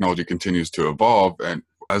our technology continues to evolve, and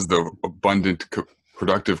as the abundant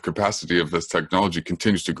productive capacity of this technology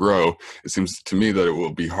continues to grow, it seems to me that it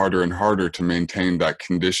will be harder and harder to maintain that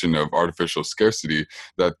condition of artificial scarcity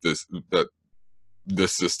that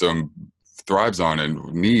this system thrives on and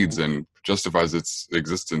needs and justifies its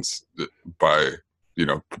existence by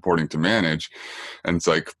purporting to manage. And it's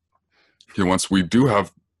like, once we do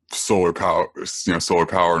have solar power,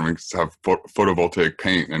 and we have photovoltaic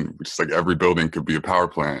paint, and just like every building could be a power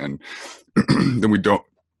plant, and then we don't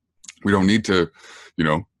need to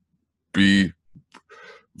be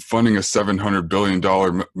funding a $700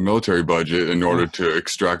 billion military budget in order to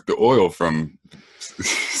extract the oil from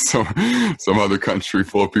some other country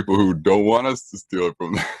full of people who don't want us to steal it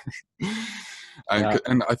from them.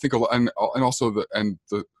 And I think and also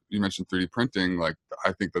you mentioned 3D printing. Like,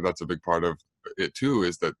 I think that's a big part of it too,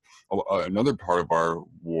 is that another part of our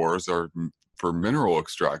wars are for mineral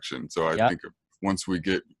extraction. So I think once we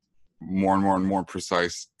get more and more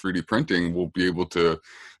precise 3D printing, we'll be able to,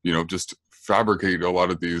 just fabricate a lot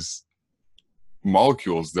of these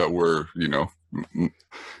molecules that were,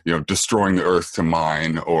 destroying the earth to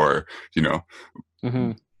mine, or,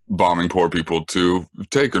 bombing poor people to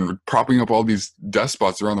take, and propping up all these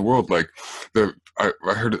despots around the world. Like I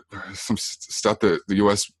heard some stat that the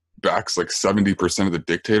U.S. backs like 70% of the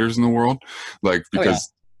dictators in the world, like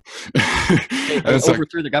because. They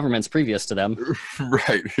overthrew the governments previous to them.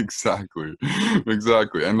 Right, exactly.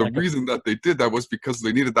 And the reason that they did that was because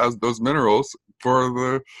they needed those minerals for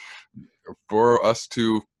us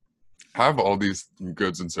to have all these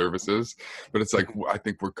goods and services. But it's like, I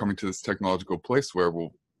think we're coming to this technological place where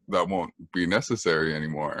that won't be necessary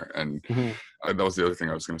anymore. And that was the other thing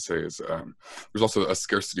I was going to say, is there's also a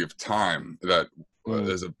scarcity of time that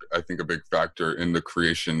is I think a big factor in the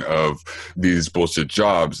creation of these bullshit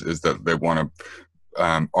jobs, is that they want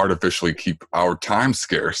to artificially keep our time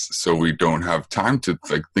scarce, so we don't have time to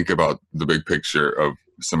think about the big picture of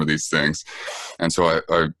some of these things. And so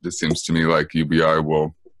it seems to me like UBI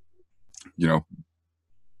will,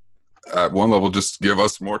 at one level just give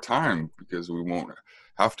us more time, because we won't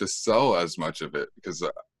have to sell as much of it, because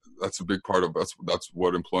that's a big part of that's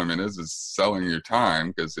what employment is selling your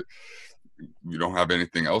time, because you don't have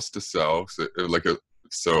anything else to sell.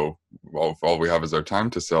 So all we have is our time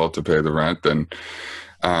to sell to pay the rent. Then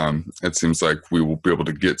it seems like we will be able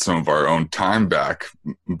to get some of our own time back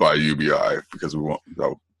by UBI, because it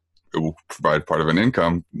will provide part of an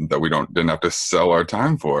income that we didn't have to sell our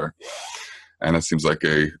time for. And it seems like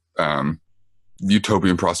a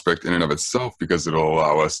utopian prospect in and of itself, because it'll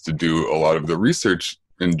allow us to do a lot of the research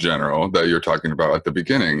in general that you're talking about at the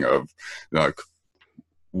beginning of, like,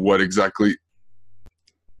 what exactly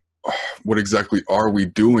what exactly are we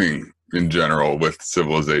doing in general with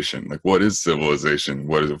civilization? Like, what is civilization?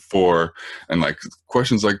 What is it for? And like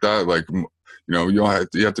questions like that, like, you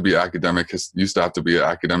have to be academic. Used to have to be an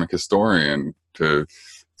academic historian to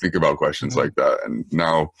think about questions like that. And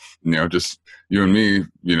now, just you and me,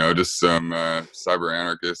 just some cyber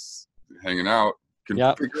anarchists hanging out can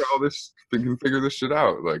figure this shit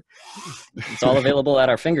out. Like, it's all available at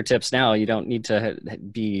our fingertips now. You don't need to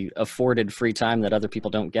be afforded free time that other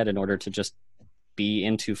people don't get in order to just be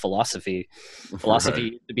into philosophy. Philosophy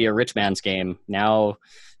used to be a rich man's game. Now,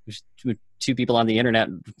 two people on the internet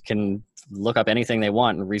can look up anything they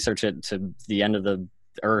want and research it to the end of the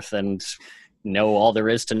earth and know all there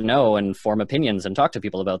is to know and form opinions and talk to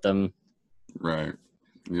people about them. Right.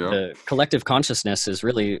 Yeah. The collective consciousness is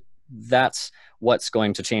really, that's what's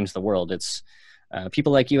going to change the world. It's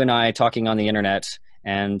people like you and I talking on the internet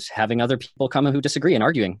and having other people come who disagree and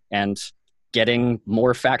arguing and getting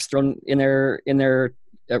more facts thrown in their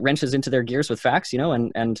wrenches into their gears with facts,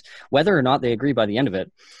 and whether or not they agree by the end of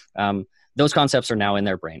it, those concepts are now in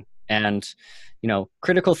their brain. And,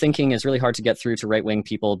 critical thinking is really hard to get through to right-wing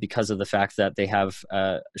people because of the fact that they have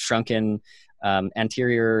shrunken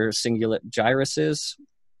anterior cingulate gyruses.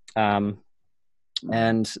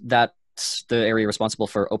 And that's the area responsible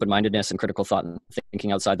for open-mindedness and critical thought and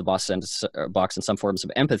thinking outside the box and some forms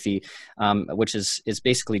of empathy, which is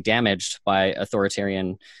basically damaged by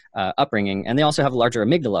authoritarian upbringing. And they also have a larger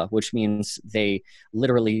amygdala, which means they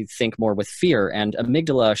literally think more with fear. And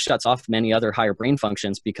amygdala shuts off many other higher brain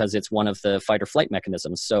functions because it's one of the fight or flight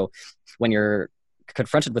mechanisms. So when you're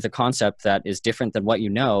confronted with a concept that is different than what you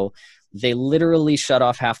know, they literally shut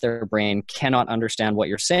off half their brain, cannot understand what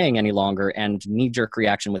you're saying any longer, and knee-jerk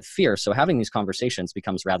reaction with fear. So having these conversations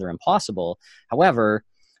becomes rather impossible. However,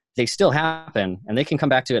 they still happen, and they can come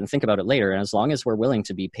back to it and think about it later. And as long as we're willing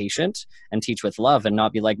to be patient and teach with love and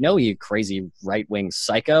not be like, no, you crazy right-wing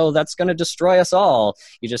psycho, that's going to destroy us all.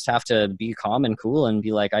 You just have to be calm and cool and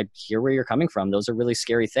be like, I hear where you're coming from. Those are really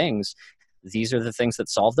scary things. These are the things that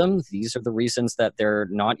solve them. These are the reasons that they're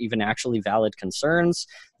not even actually valid concerns.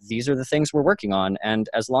 These are the things we're working on. And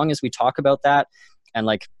as long as we talk about that, and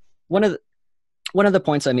like one of the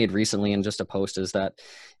points I made recently in just a post is that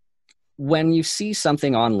when you see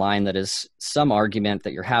something online that is some argument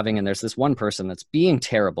that you're having and there's this one person that's being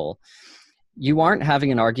terrible, you aren't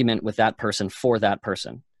having an argument with that person for that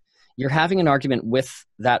person. You're having an argument with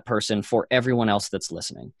that person for everyone else that's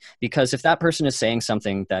listening. Because if that person is saying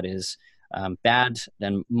something that is bad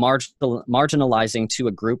and marginalizing to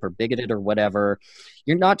a group or bigoted or whatever,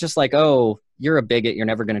 you're not just like, oh, you're a bigot, you're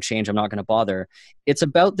never going to change, I'm not going to bother. It's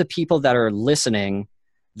about the people that are listening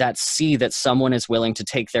that see that someone is willing to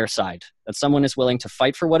take their side, that someone is willing to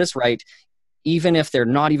fight for what is right, even if they're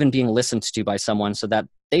not even being listened to by someone, so that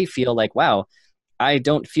they feel like, wow, I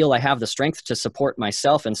don't feel I have the strength to support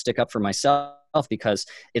myself and stick up for myself because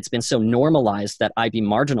it's been so normalized that I be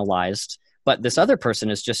marginalized, but this other person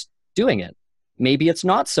is just doing it. Maybe it's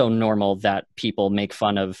not so normal that people make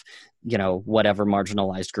fun of, whatever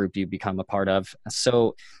marginalized group you become a part of.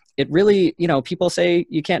 So it really, people say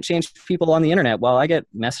you can't change people on the internet. Well, I get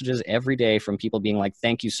messages every day from people being like,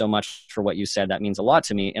 thank you so much for what you said. That means a lot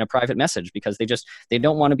to me, in a private message, because they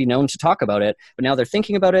don't want to be known to talk about it, but now they're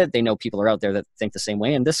thinking about it. They know people are out there that think the same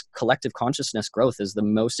way. And this collective consciousness growth is the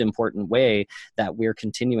most important way that we're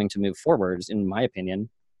continuing to move forward, in my opinion.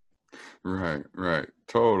 Right.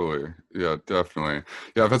 Totally. Yeah, definitely.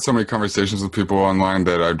 Yeah, I've had so many conversations with people online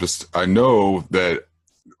that I know that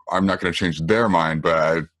I'm not going to change their mind,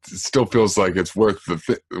 but it still feels like it's worth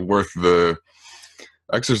the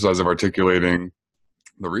exercise of articulating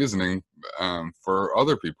the reasoning for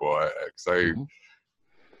other people.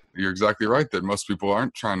 You're exactly right that most people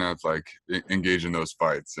aren't trying to engage in those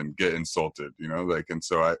fights and get insulted, and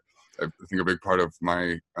so I think a big part of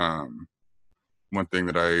my one thing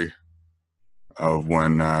that I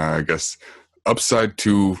guess upside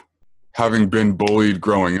to having been bullied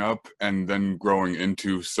growing up and then growing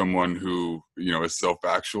into someone who, is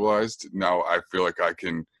self-actualized. Now I feel like I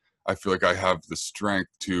have the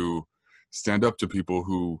strength to stand up to people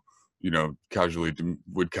who,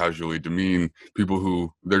 would casually demean people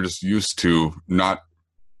who they're just used to not,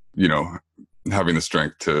 having the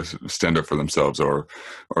strength to stand up for themselves or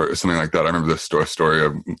something like that. I remember the story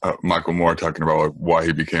of Michael Moore talking about why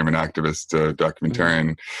he became an activist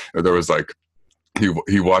documentarian. Mm-hmm. There was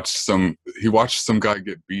he watched some guy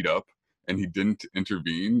get beat up and he didn't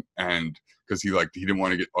intervene, and because he didn't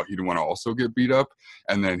want to also get beat up.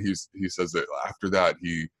 And then he says that after that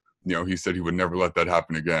he said he would never let that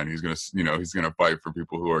happen again. He's gonna fight for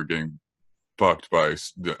people who are getting fucked by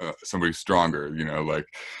somebody stronger, like,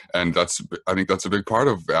 and I think that's a big part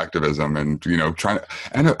of activism, and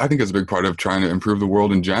and I think it's a big part of trying to improve the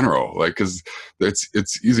world in general, like, because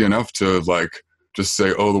it's easy enough to like just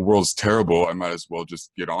say, oh, the world's terrible, I might as well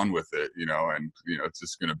just get on with it, and it's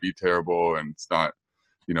just going to be terrible, and it's not,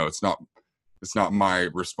 it's not my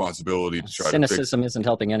responsibility to try to fix. Cynicism isn't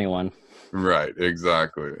helping anyone. Right.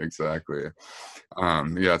 Exactly.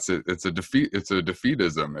 Yeah, it's a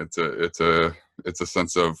defeatism. It's a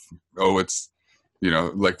sense of, oh, it's,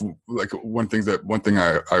 like one thing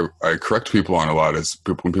I correct people on a lot is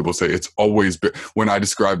when people say it's always been, when I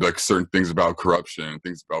describe like certain things about corruption and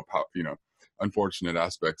things about unfortunate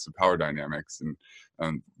aspects of power dynamics and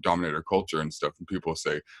dominator culture and stuff, and people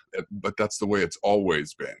say, but that's the way it's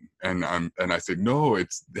always been, and I say, no,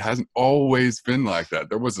 it hasn't always been like that.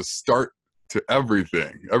 There was a start to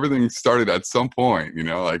everything started at some point,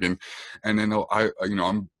 like, and then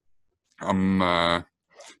I'm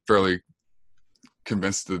fairly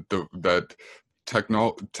convinced that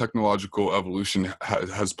technological evolution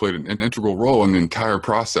has played an integral role in the entire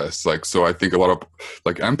process. Like, so I think a lot of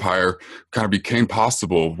like empire kind of became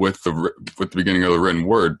possible with the beginning of the written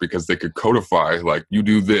word, because they could codify, like, you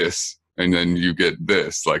do this and then you get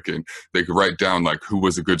this, like, and they could write down like who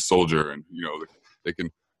was a good soldier, and they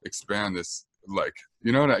can expand this, like,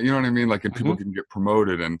 you know what I mean, like, and people can get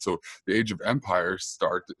promoted. And so the age of empire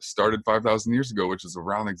started 5,000 years ago, which is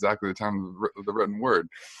around exactly the time of the written word.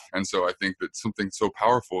 And so I think that something so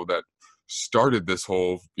powerful that started this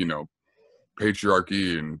whole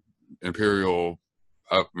patriarchy and imperial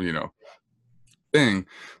thing,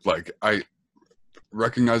 like, I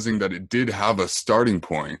recognizing that it did have a starting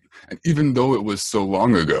point, and even though it was so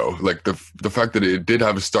long ago, like the fact that it did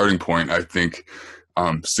have a starting point, I think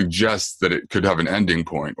suggests that it could have an ending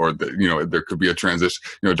point, or that there could be a transition.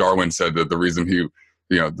 Darwin said that the reason he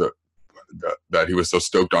that he was so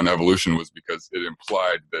stoked on evolution was because it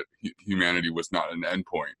implied that humanity was not an end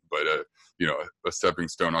point, but a stepping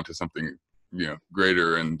stone onto something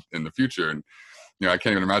greater in the future. And I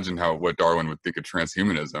can't even imagine what Darwin would think of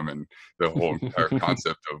transhumanism and the whole entire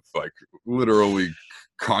concept of like literally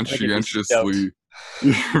conscientiously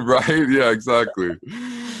right, yeah, exactly.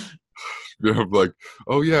 Like,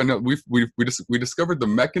 oh yeah, no, we discovered the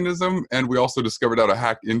mechanism, and we also discovered how to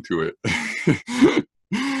hack into it.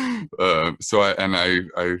 So I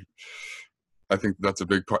think that's a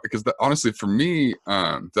big part, because honestly, for me,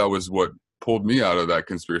 that was what pulled me out of that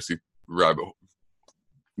conspiracy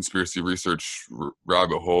research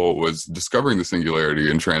rabbit hole, was discovering the singularity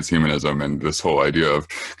in transhumanism, and this whole idea of,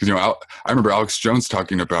 because I remember Alex Jones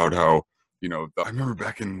talking about how, I remember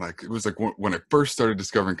back in, like, it was like when I first started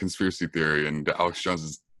discovering conspiracy theory, and Alex Jones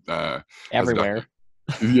is everywhere.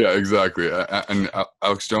 Yeah, exactly. And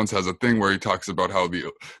Alex Jones has a thing where he talks about how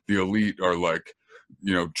the elite are like,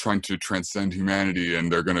 trying to transcend humanity,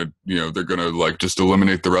 and they're gonna like just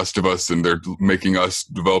eliminate the rest of us, and they're making us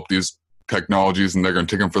develop these technologies, and they're gonna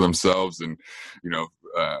take them for themselves, and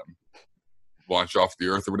launch off the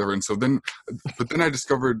earth or whatever. And so then I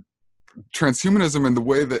discovered transhumanism and the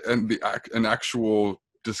way that, and an actual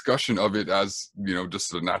discussion of it as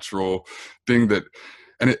just a natural thing, that,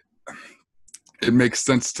 and it makes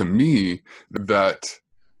sense to me that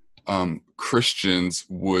Christians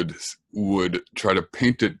would try to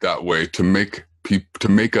paint it that way to make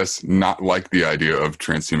us not like the idea of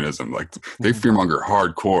transhumanism. Like, they fearmonger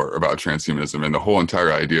hardcore about transhumanism and the whole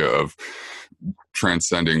entire idea of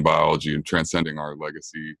transcending biology and transcending our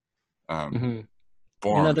legacy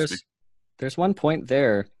forms. There's one point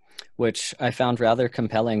there which I found rather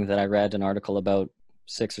compelling that I read an article about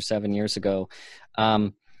 6 or 7 years ago,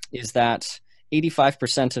 is that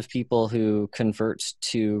 85% of people who convert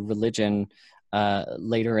to religion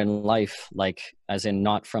later in life, like as in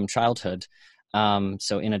not from childhood,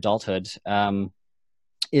 so in adulthood,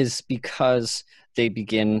 is because they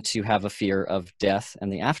begin to have a fear of death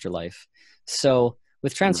and the afterlife. So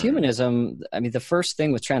with transhumanism, I mean, the first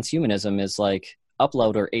thing with transhumanism is like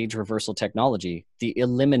upload or age reversal technology, the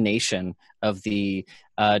elimination of the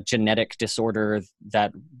genetic disorder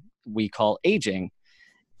that we call aging.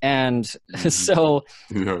 And so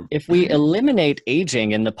if we eliminate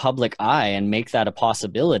aging in the public eye and make that a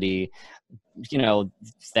possibility,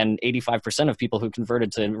 then 85% of people who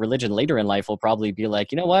converted to religion later in life will probably be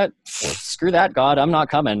like, you know what, screw that God, I'm not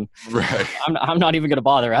coming. Right. I'm not even going to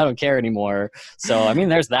bother. I don't care anymore. So, I mean,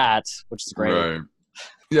 there's that, which is great. Right.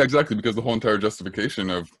 Yeah, exactly. Because the whole entire justification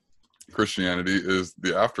of Christianity is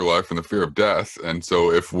the afterlife and the fear of death. And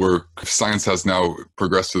so if science has now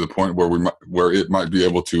progressed to the point where it might be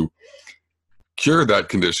able to cure that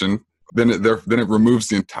condition, then it removes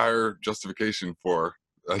the entire justification for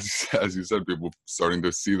as you said, people starting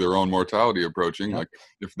to see their own mortality approaching. Like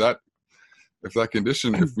if that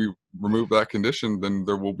condition, if we remove that condition, then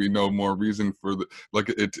there will be no more reason for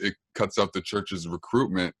it cuts out the church's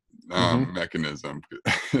recruitment mechanism.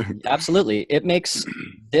 Absolutely. It makes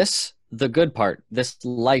this the good part, this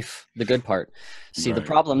life the good part. See, the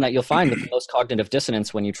problem that you'll find with the most cognitive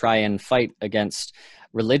dissonance when you try and fight against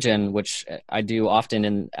religion, which I do often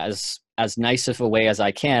in as nice of a way as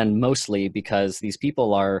I can, mostly because these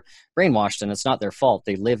people are brainwashed and it's not their fault.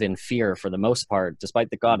 They live in fear for the most part. Despite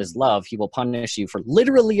that God is love, he will punish you for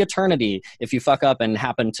literally eternity if you fuck up and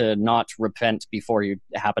happen to not repent before you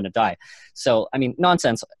happen to die. So, I mean,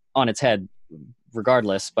 nonsense on its head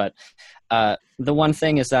regardless. But the one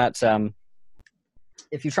thing is that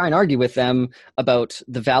if you try and argue with them about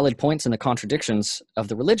the valid points and the contradictions of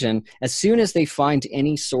the religion, as soon as they find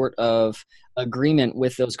any sort of agreement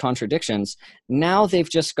with those contradictions, now they've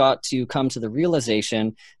just got to come to the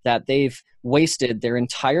realization that they've wasted their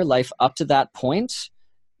entire life up to that point,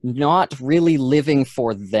 not really living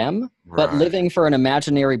for them, but living for an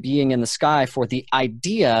imaginary being in the sky for the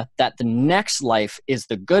idea that the next life is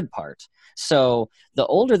the good part. So the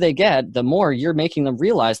older they get, the more you're making them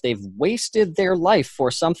realize they've wasted their life for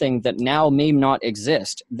something that now may not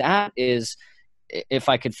exist. That is, if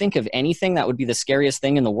I could think of anything that would be the scariest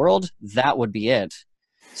thing in the world, that would be it.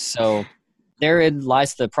 So therein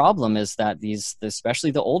lies the problem, is that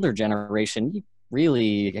especially the older generation, you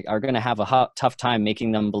really are going to have a tough time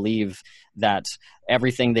making them believe that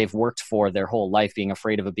everything they've worked for their whole life, being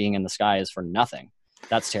afraid of a being in the sky, is for nothing.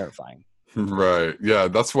 That's terrifying. Right. Yeah.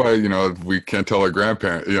 That's why, we can't tell our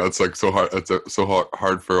grandparents, it's like so hard. It's so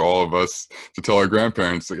hard for all of us to tell our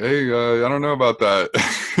grandparents, like, hey, I don't know about that.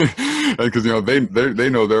 Because, they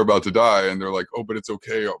know they're about to die and they're like, oh, but it's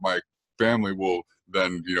okay. My family will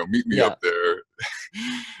then, meet me up there.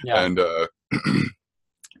 And, but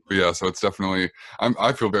yeah, so it's definitely,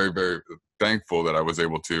 I feel very, very thankful that I was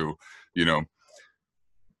able to,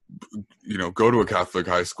 go to a Catholic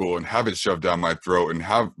high school and have it shoved down my throat,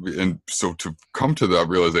 and so to come to that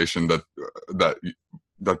realization that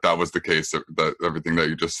was the case, that everything that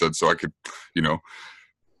you just said, so I could,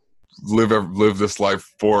 live this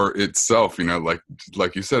life for itself,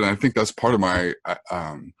 like you said. And I think that's part of my,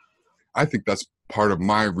 I think that's part of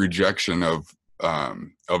my rejection of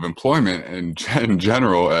employment in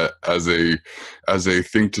general as a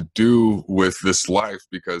thing to do with this life,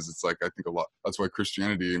 because it's like, I think a lot, that's why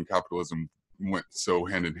Christianity and capitalism went so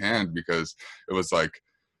hand in hand, because it was like,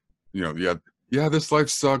 this life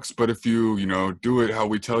sucks, but if you do it how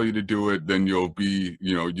we tell you to do it, then you'll be,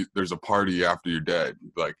 there's a party after you're dead,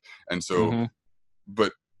 like. And so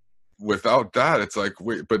but without that, it's like,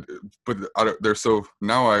 wait, but there's, so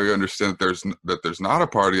now I understand that there's not a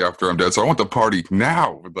party after I'm dead. So I want the party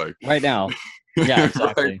now, like right now. Yeah,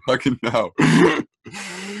 exactly. Right fucking now.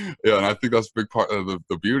 Yeah, and I think that's a big part of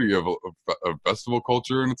the beauty of festival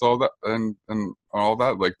culture, and it's all that, and all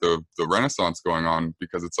that, like the Renaissance going on,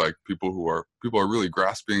 because it's like people are really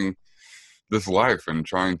grasping this life and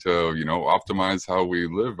trying to optimize how we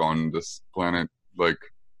live on this planet, like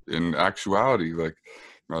in actuality, like,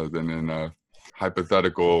 rather than in a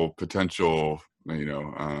hypothetical potential,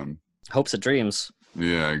 hopes and dreams.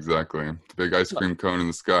 Yeah, exactly. The big ice cream cone in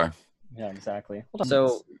the sky. Yeah, exactly.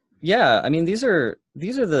 So, yeah, I mean, these are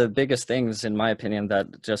the biggest things, in my opinion,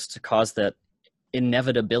 that just cause that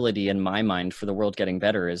inevitability in my mind for the world getting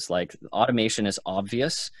better. Is like, automation is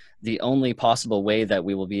obvious. The only possible way that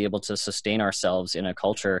we will be able to sustain ourselves in a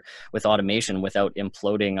culture with automation without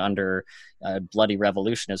imploding under a bloody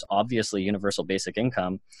revolution is obviously universal basic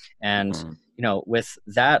income. And, with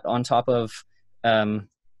that on top of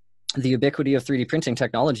the ubiquity of 3D printing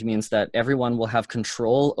technology, means that everyone will have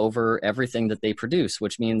control over everything that they produce,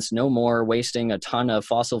 which means no more wasting a ton of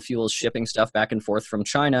fossil fuels shipping stuff back and forth from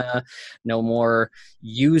China, no more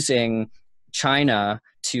using China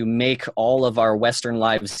to make all of our Western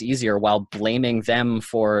lives easier while blaming them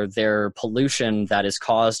for their pollution that is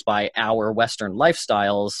caused by our Western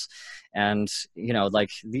lifestyles. And,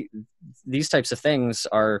 these types of things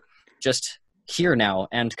are just here now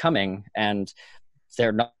and coming, and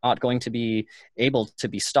they're not going to be able to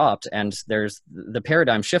be stopped. And there's the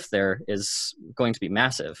paradigm shift there is going to be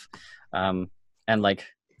massive. And like,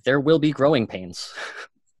 there will be growing pains,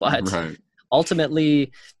 but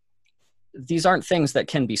ultimately these aren't things that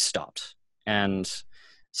can be stopped. And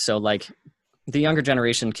so, like, the younger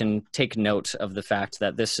generation can take note of the fact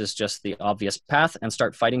that this is just the obvious path and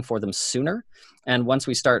start fighting for them sooner. And once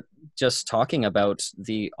we start just talking about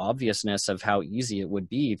the obviousness of how easy it would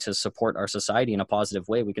be to support our society in a positive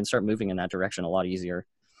way, we can start moving in that direction a lot easier.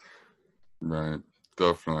 Right.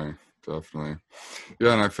 Definitely. Definitely.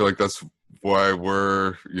 Yeah, and I feel like that's why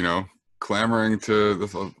we're, clamoring to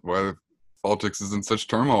this, why politics is in such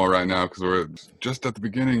turmoil right now, because we're just at the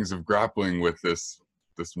beginnings of grappling with this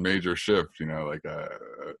major shift.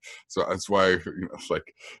 So that's why,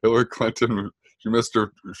 like Hillary Clinton, she missed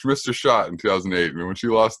her shot in 2008. I mean, when she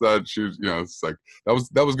lost that, she was, it's like that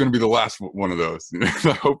was going to be the last one of those.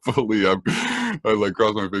 Hopefully, I like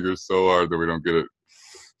cross my fingers so hard that we don't get it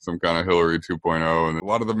some kind of Hillary 2.0. And a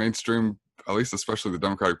lot of the mainstream, at least especially the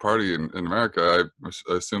Democratic Party in America,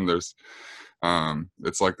 I assume there's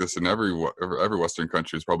it's like this in every Western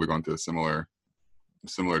country is probably going through a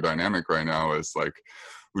similar dynamic right now. Is like,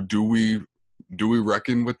 do we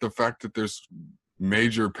reckon with the fact that there's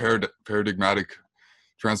major paradigmatic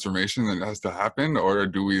transformation that has to happen, or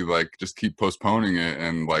do we like just keep postponing it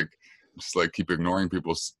and like just like keep ignoring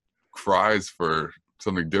people's cries for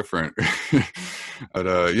something different?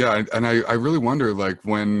 But yeah, and I really wonder, like,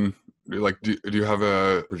 when, like, do you have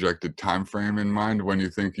a projected time frame in mind when you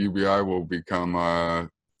think UBI will become at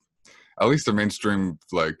least a mainstream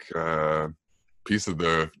like piece of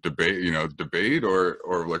the debate,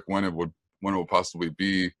 or like when it will possibly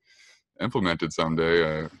be implemented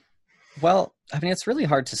someday? Well, I mean, it's really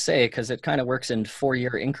hard to say because it kind of works in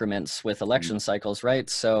 4-year increments with election cycles, right?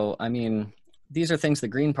 So, I mean, these are things the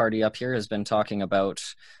Green Party up here has been talking about.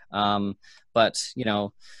 But,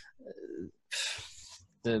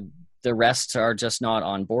 the rest are just not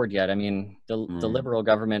on board yet. I mean, the Liberal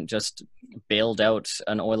government just bailed out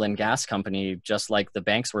an oil and gas company, just like the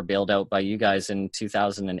banks were bailed out by you guys in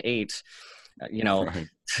 2008. Right.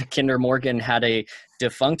 Kinder Morgan had a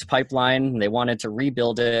defunct pipeline. They wanted to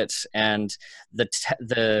rebuild it, and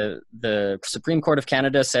the Supreme Court of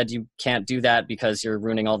Canada said you can't do that because you're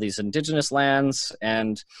ruining all these Indigenous lands.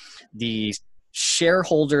 And the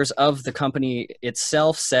shareholders of the company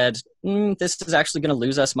itself said, this is actually going to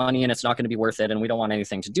lose us money and it's not going to be worth it, and we don't want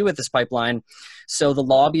anything to do with this pipeline. So the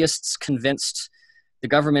lobbyists convinced the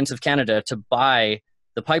government of Canada to buy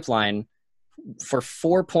the pipeline for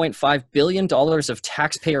 $4.5 billion of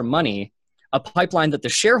taxpayer money, a pipeline that the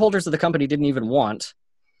shareholders of the company didn't even want,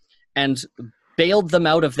 and bailed them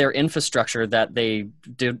out of their infrastructure that they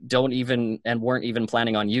don't even and weren't even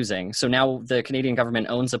planning on using. So now the Canadian government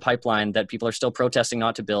owns a pipeline that people are still protesting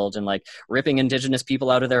not to build, and like ripping Indigenous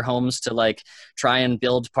people out of their homes to like try and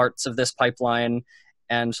build parts of this pipeline.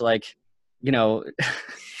 And like,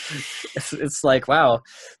 it's like, wow.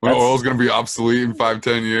 When oil's going to be obsolete in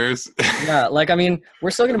 5-10 years. Yeah. Like, I mean, we're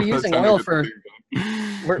still going to be using oil for,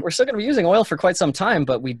 we're still going to be using oil for quite some time,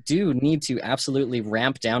 but we do need to absolutely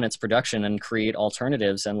ramp down its production and create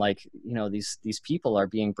alternatives. And like, these people are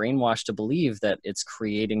being brainwashed to believe that it's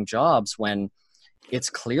creating jobs when it's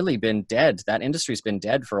clearly been dead. That industry's been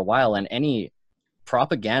dead for a while, and any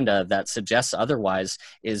propaganda that suggests otherwise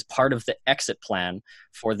is part of the exit plan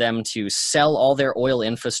for them to sell all their oil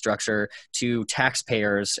infrastructure to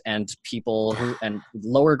taxpayers and people and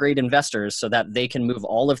lower grade investors so that they can move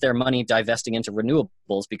all of their money divesting into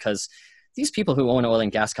renewables, because these people who own oil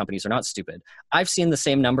and gas companies are not stupid. I've seen the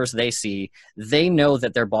same numbers they see. They know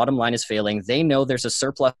that their bottom line is failing. They know there's a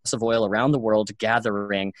surplus of oil around the world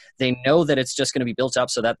gathering. They know that it's just going to be built up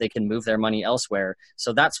so that they can move their money elsewhere.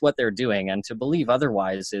 So that's what they're doing. And to believe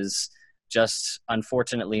otherwise is just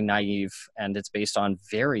unfortunately naive. And it's based on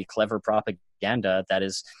very clever propaganda that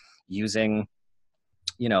is using,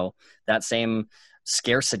 that same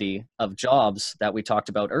scarcity of jobs that we talked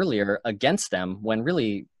about earlier against them, when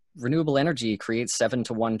really renewable energy creates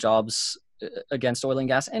 7-to-1 jobs against oil and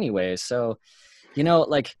gas anyway. So,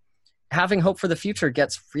 like, having hope for the future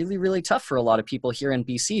gets really, really tough for a lot of people here in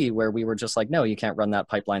BC, where we were just like, no, you can't run that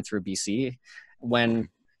pipeline through BC. When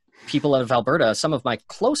people out of Alberta, some of my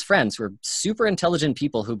close friends who are super intelligent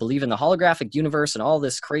people who believe in the holographic universe and all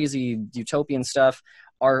this crazy utopian stuff,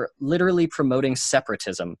 are literally promoting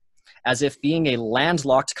separatism, as if being a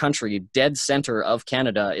landlocked country, dead center of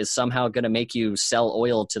Canada, is somehow going to make you sell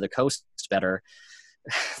oil to the coast better.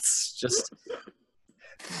 It's just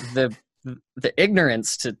the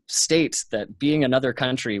ignorance to state that being another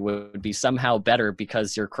country would be somehow better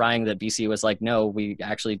because you're crying that BC was like, no, we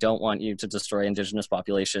actually don't want you to destroy Indigenous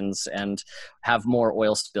populations and have more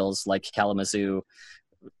oil spills like Kalamazoo,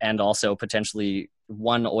 and also potentially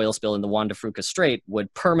one oil spill in the Juan de Fuca Strait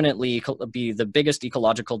would permanently be the biggest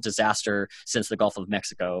ecological disaster since the Gulf of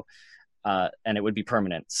Mexico, and it would be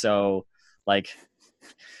permanent. So, like,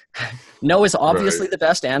 no is obviously the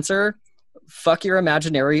best answer. Fuck your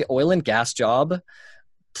imaginary oil and gas job.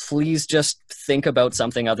 Please just think about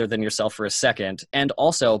something other than yourself for a second. And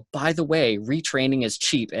also, by the way, retraining is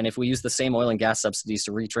cheap. And if we use the same oil and gas subsidies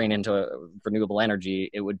to retrain into renewable energy,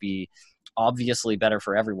 it would be obviously better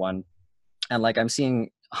for everyone. And like I'm seeing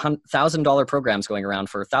 $1,000 programs going around.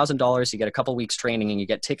 For $1,000 you get a couple weeks training and you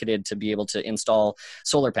get ticketed to be able to install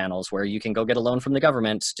solar panels, where you can go get a loan from the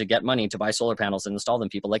government to get money to buy solar panels and install them.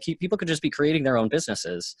 People could just be creating their own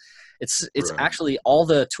businesses. It's Right. actually, all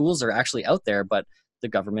the tools are actually out there, but the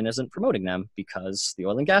government isn't promoting them because the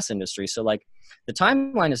oil and gas industry. So like the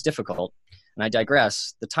timeline is difficult, and I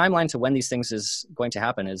digress. The timeline to when these things is going to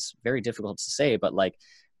happen is very difficult to say, but like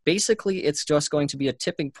basically it's just going to be a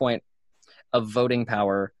tipping point of voting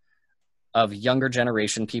power of younger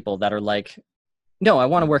generation people that are like, no, I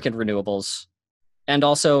want to work in renewables. And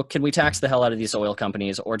also, can we tax the hell out of these oil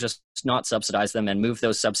companies, or just not subsidize them and move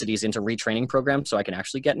those subsidies into retraining programs so I can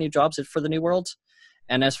actually get new jobs for the new world?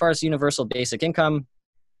 And as far as universal basic income,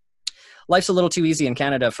 life's a little too easy in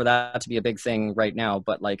Canada for that to be a big thing right now.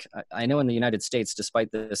 But like, I know in the United States,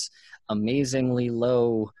 despite this amazingly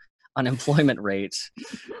low unemployment rate,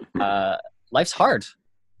 life's hard.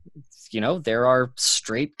 You know, there are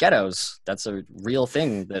straight ghettos. That's a real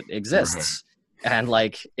thing that exists. And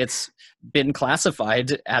like, it's been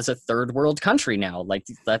classified as a third world country now. Like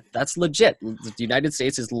that's legit. The United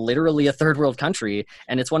States is literally a third world country,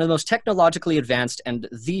 and it's one of the most technologically advanced and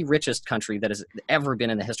the richest country that has ever been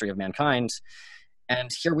in the history of mankind.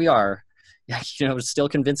 And here we are, you know, still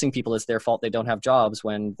convincing people it's their fault they don't have jobs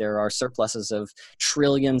when there are surpluses of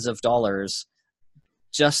trillions of dollars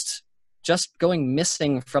just going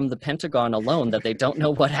missing from the Pentagon alone that they don't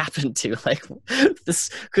know what happened to. Like,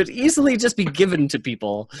 this could easily just be given to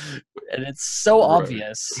people, and it's so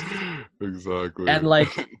obvious. Exactly. And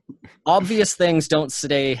like, obvious things don't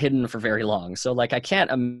stay hidden for very long. So like, I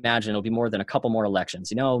can't imagine it'll be more than a couple more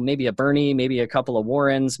elections. You know, maybe a Bernie, maybe a couple of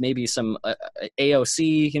Warrens, maybe some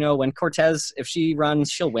AOC. You know, when Cortez, if she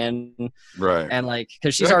runs, she'll win. Right. And like,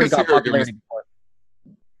 because she's already got popularity before.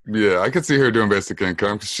 Yeah, I could see her doing basic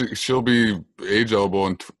income. She'll be age eligible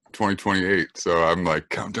in 2028. So I'm like,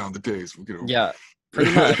 count down the days. We'll get over. Yeah,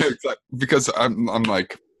 pretty much. Because I'm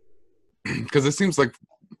like, because it seems like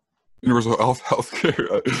universal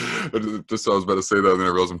healthcare. Just I was about to say that, and then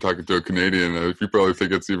I realized I'm talking to a Canadian. If you probably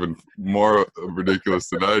think it's even more ridiculous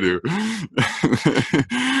than I do,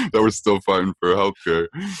 that we're still fighting for healthcare.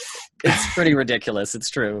 It's pretty ridiculous. It's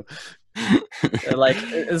true. Like,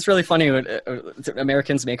 it's really funny when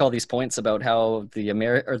Americans make all these points about how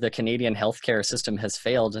the Canadian healthcare system has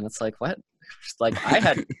failed, and it's like, what? Like,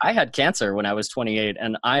 I had cancer when I was 28,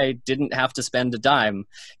 and I didn't have to spend a dime.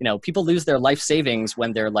 You know, people lose their life savings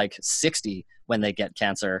when they're like 60 when they get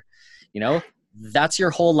cancer. You know, that's your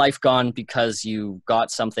whole life gone because you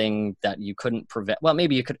got something that you couldn't prevent. Well,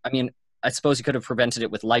 maybe you could. I mean, I suppose you could have prevented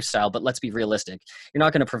it with lifestyle, but let's be realistic. You're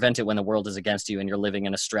not going to prevent it when the world is against you and you're living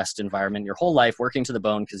in a stressed environment your whole life, working to the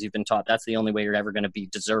bone because you've been taught that's the only way you're ever going to be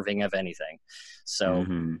deserving of anything. So,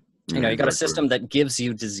 you know, you got a system that gives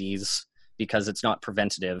you disease because it's not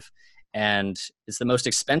preventative, and it's the most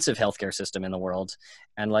expensive healthcare system in the world.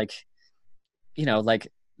 And like, you know,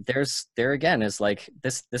 like there again is like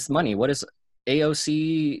this money. What is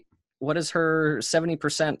AOC? What is her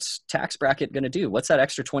 70% tax bracket going to do? What's that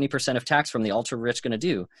extra 20% of tax from the ultra rich going to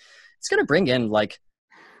do? It's going to bring in like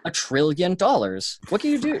 $1 trillion. What can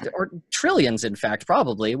you do? Or trillions, in fact,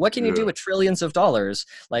 probably. What can you do with trillions of dollars?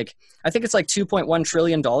 Like, I think it's like $2.1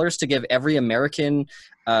 trillion to give every American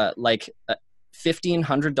like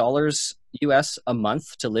 $1,500 US a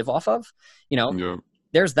month to live off of. You know,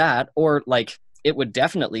 there's that. Or like, it would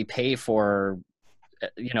definitely pay for,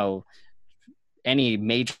 you know, any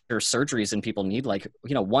major surgeries and people need, like,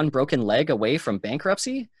 you know, one broken leg away from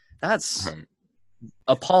bankruptcy. That's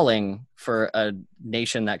appalling for a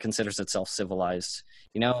nation that considers itself civilized,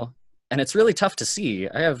 you know. And it's really tough to see.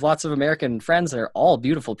 I have lots of American friends that are all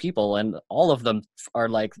beautiful people, and all of them are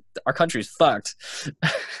like, our country's fucked.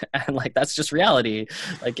 And like, that's just reality.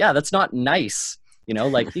 Like, yeah, that's not nice. You know,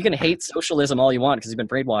 like, you can hate socialism all you want because you've been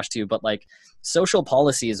brainwashed to, but like, social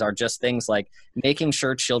policies are just things like making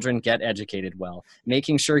sure children get educated well,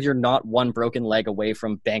 making sure you're not one broken leg away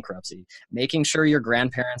from bankruptcy, making sure your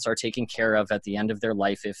grandparents are taken care of at the end of their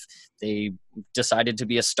life if they decided to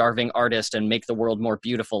be a starving artist and make the world more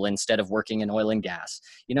beautiful instead of working in oil and gas.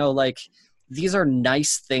 You know, like, these are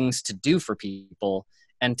nice things to do for people,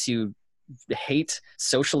 and to hate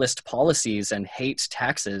socialist policies and hate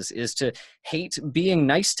taxes is to hate being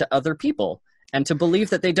nice to other people and to believe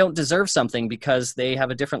that they don't deserve something because they have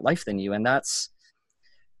a different life than you. And that's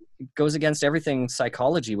goes against everything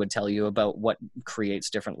psychology would tell you about what creates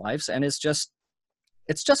different lives. And it's just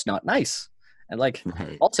not nice. And like,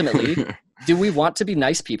 ultimately, do we want to be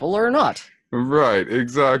nice people or not? Right,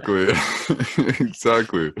 exactly.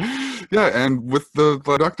 Exactly. Yeah, and with the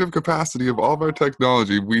productive capacity of all of our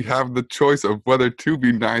technology, we have the choice of whether to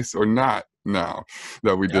be nice or not now,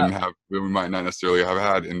 that we Yeah. didn't have, that we might not necessarily have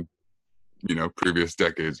had in, previous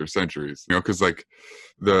decades or centuries. Because like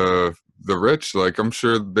the rich, like I'm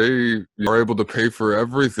sure they are able to pay for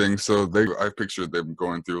everything, so I pictured them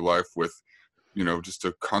going through life with, just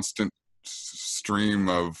a constant stream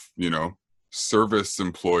of, service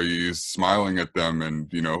employees smiling at them and,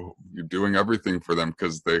 doing everything for them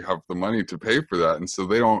because they have the money to pay for that. And so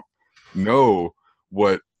they don't know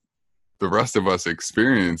what the rest of us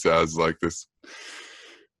experience as like this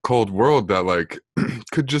cold world that like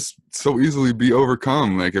could just so easily be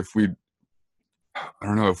overcome. Like if we, I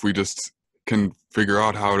don't know, if we just can figure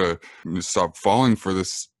out how to stop falling for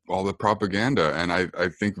this, all the propaganda. And I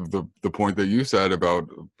think the point that you said about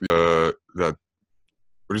that,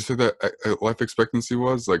 what did you say that life expectancy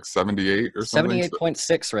was, like 78 or something?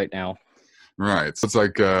 78.6 right now. Right. So it's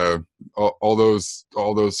like all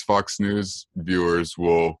those Fox News viewers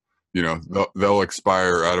will, they'll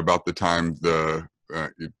expire at about the time the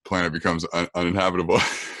planet becomes uninhabitable.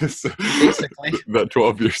 So, Basically. that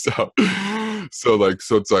 12 years out. So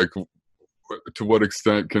it's like, to what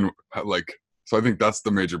extent can so I think that's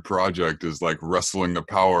the major project, is like wrestling the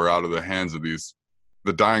power out of the hands of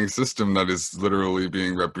the dying system that is literally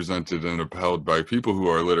being represented and upheld by people who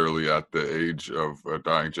are literally at the age of a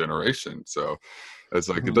dying generation. So it's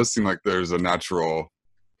like, it does seem like there's a natural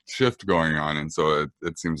shift going on. And so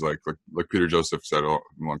it seems like Peter Joseph said a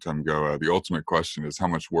long time ago, the ultimate question is how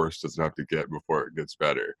much worse does it have to get before it gets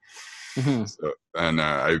better? So, and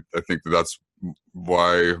I think that's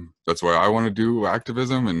why I want to do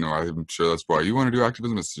activism, and I'm sure that's why you want to do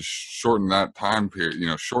activism, is to shorten that time period,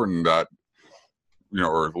 shorten that,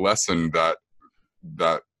 or lessen that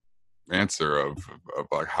answer of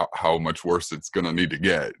like how much worse it's going to need to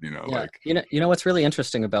get, like. You know what's really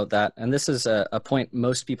interesting about that, and this is a point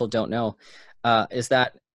most people don't know, is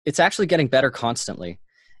that it's actually getting better constantly.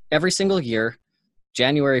 Every single year,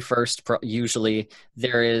 January 1st, usually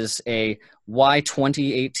there is a why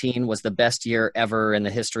 2018 was the best year ever in the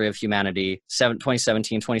history of humanity,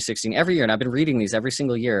 2017, 2016, every year. And I've been reading these every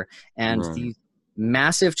single year. And these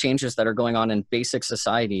massive changes that are going on in basic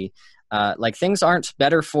society, like things aren't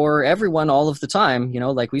better for everyone all of the time.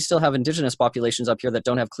 Like we still have indigenous populations up here that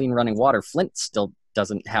don't have clean running water. Flint still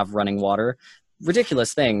doesn't have running water.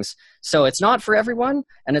 Ridiculous things. So it's not for everyone,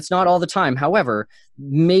 and it's not all the time. However,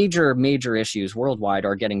 major issues worldwide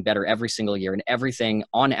are getting better every single year, and everything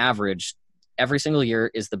on average every single year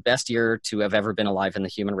is the best year to have ever been alive in the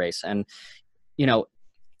human race. And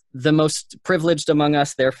the most privileged among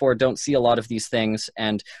us therefore don't see a lot of these things,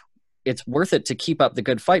 and it's worth it to keep up the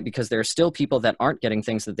good fight, because there are still people that aren't getting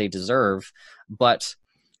things that they deserve. But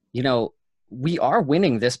we are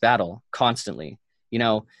winning this battle constantly.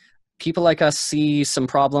 People like us see some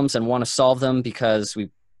problems and want to solve them because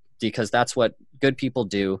that's what good people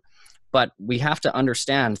do. But we have to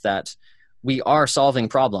understand that we are solving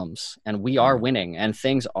problems, and we are winning, and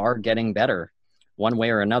things are getting better one way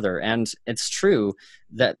or another. And it's true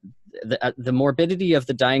that the morbidity of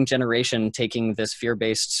the dying generation taking this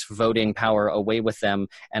fear-based voting power away with them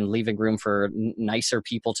and leaving room for nicer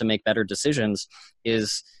people to make better decisions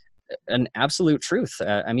is an absolute truth.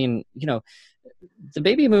 I mean, the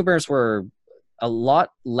baby boomers were a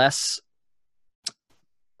lot less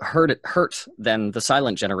hurt than the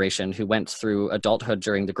silent generation, who went through adulthood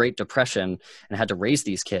during the Great Depression and had to raise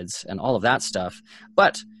these kids and all of that stuff.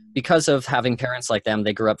 But because of having parents like them,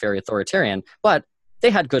 they grew up very authoritarian, but they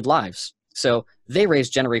had good lives. So they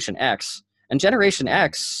raised Generation X, and Generation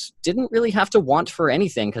X didn't really have to want for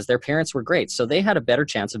anything because their parents were great. So they had a better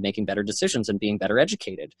chance of making better decisions and being better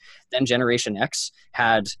educated. Then Generation X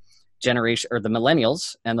had the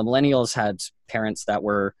millennials, and the millennials had parents that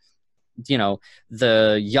were,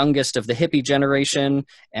 the youngest of the hippie generation,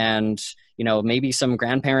 and, maybe some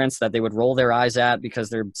grandparents that they would roll their eyes at because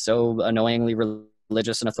they're so annoyingly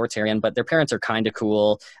religious and authoritarian, but their parents are kind of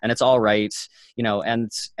cool and it's all right,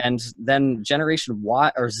 and then Generation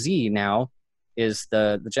Y or Z now is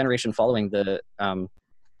the generation following the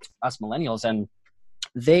us millennials, and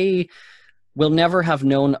they will never have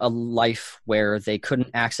known a life where they couldn't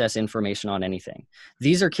access information on anything.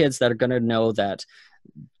 These are kids that are going to know that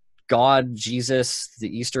God, Jesus, the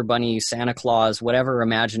Easter Bunny, Santa Claus, whatever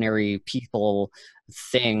imaginary people,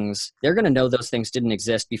 things, they're going to know those things didn't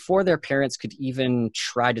exist before their parents could even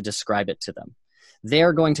try to describe it to them. They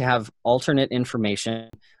are going to have alternate information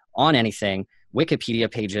on anything, Wikipedia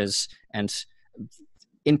pages, and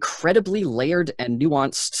incredibly layered and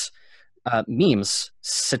nuanced memes,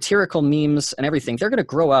 satirical memes and everything. They're going to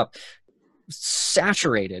grow up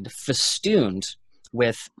saturated, festooned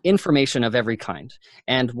with information of every kind.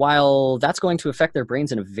 And while that's going to affect their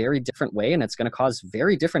brains in a very different way, and it's going to cause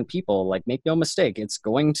very different people, like, make no mistake, it's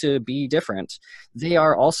going to be different, they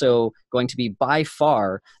are also going to be by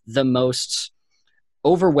far the most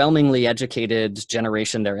overwhelmingly educated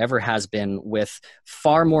generation there ever has been, with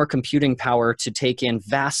far more computing power to take in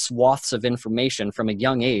vast swaths of information from a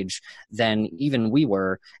young age than even we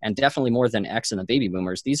were, and definitely more than X and the baby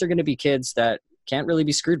boomers. These are going to be kids that can't really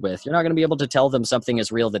be screwed with. You're not going to be able to tell them something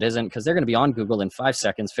is real that isn't, because they're going to be on Google in 5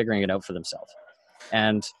 seconds figuring it out for themselves.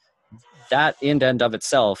 And that in and of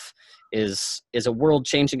itself is a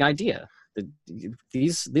world-changing idea. The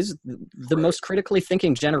most critically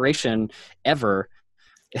thinking generation ever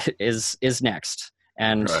is next.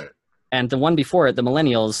 And Right. and the one before it, the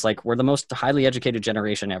millennials, like, were the most highly educated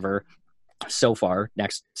generation ever so far,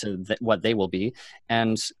 next to what they will be.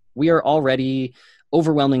 And we are already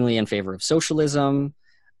overwhelmingly in favor of socialism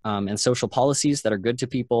and social policies that are good to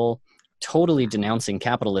people, totally denouncing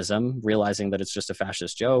capitalism, realizing that it's just a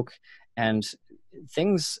fascist joke. And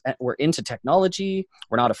things, we're into technology,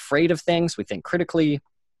 we're not afraid of things, we think critically.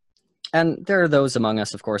 And there are those among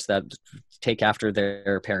us, of course, that take after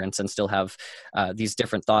their parents and still have these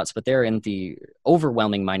different thoughts, but they're in the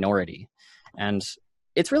overwhelming minority. And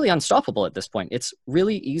it's really unstoppable at this point. It's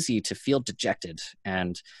really easy to feel dejected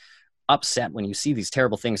and upset when you see these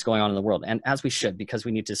terrible things going on in the world. And as we should, because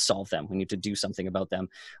we need to solve them. We need to do something about them.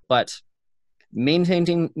 But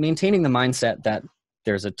maintaining the mindset that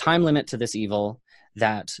there's a time limit to this evil,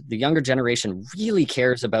 that the younger generation really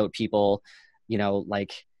cares about people,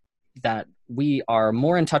 like, that we are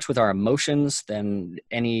more in touch with our emotions than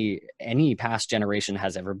any past generation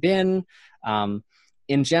has ever been.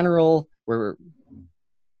 In general, we're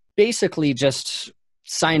basically, just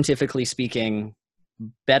scientifically speaking,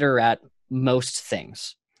 better at most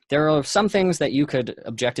things. There are some things that you could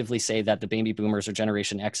objectively say that the baby boomers or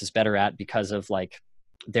Generation X is better at because of, like,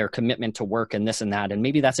 their commitment to work and this and that. And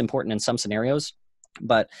maybe that's important in some scenarios,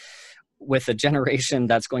 but with a generation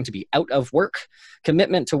that's going to be out of work,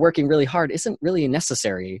 commitment to working really hard isn't really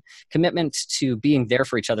necessary. Commitment to being there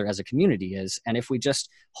for each other as a community is. And if we just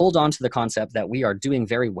hold on to the concept that we are doing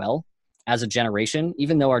very well as a generation,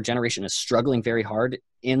 even though our generation is struggling very hard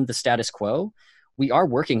in the status quo, we are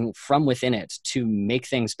working from within it to make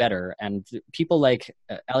things better. And people like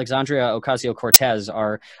Alexandria Ocasio-Cortez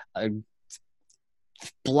are a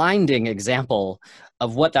blinding example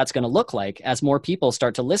of what that's going to look like as more people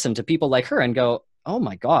start to listen to people like her and go, oh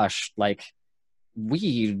my gosh, like,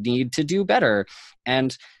 we need to do better.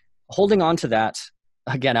 And holding on to that,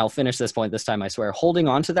 again, I'll finish this point this time, I swear, holding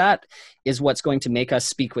on to that is what's going to make us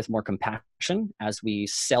speak with more compassion as we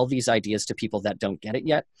sell these ideas to people that don't get it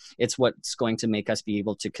yet. It's what's going to make us be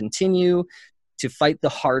able to continue to fight the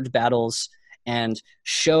hard battles and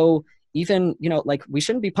show, even, like, we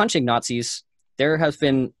shouldn't be punching Nazis. There have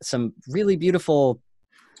been some really beautiful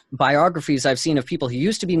biographies I've seen of people who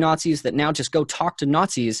used to be Nazis that now just go talk to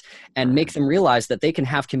Nazis and make them realize that they can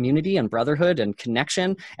have community and brotherhood and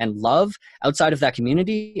connection and love outside of that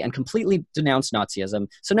community and completely denounce Nazism.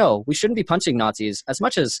 So no, we shouldn't be punching Nazis, as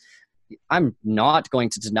much as I'm not going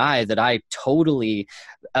to deny that I totally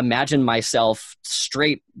imagine myself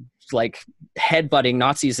straight, like, headbutting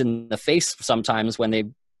Nazis in the face sometimes when they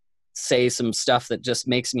say some stuff that just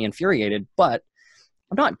makes me infuriated, but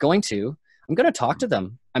I'm not going to. I'm going to talk to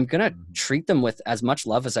them. I'm going to treat them with as much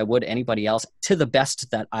love as I would anybody else, to the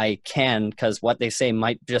best that I can, because what they say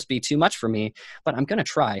might just be too much for me, but I'm going to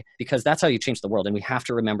try, because that's how you change the world. And we have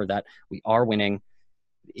to remember that we are winning,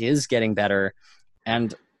 is getting better,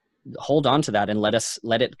 and hold on to that and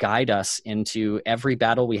let it guide us into every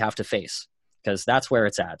battle we have to face, because that's where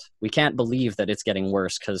it's at. We can't believe that it's getting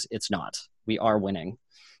worse, because it's not. We are winning.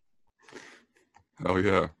 Hell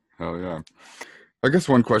yeah. I guess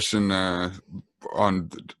one question on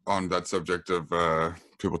that subject of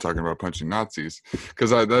people talking about punching Nazis,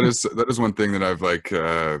 because that is one thing that I've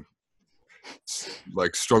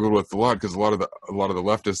struggled with a lot, because a lot of the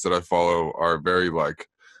leftists that I follow are very like,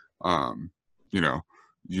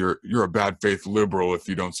 you're a bad faith liberal if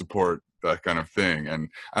you don't support that kind of thing, and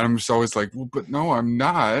I'm just always like, well, but no, I'm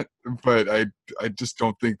not. But I just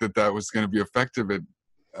don't think that was going to be effective at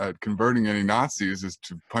converting any Nazis, is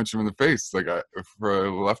to punch them in the face. Like, for a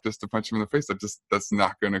leftist to punch them in the face, that's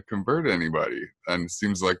not going to convert anybody. And it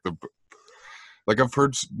seems like I've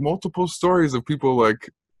heard multiple stories of people like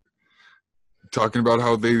talking about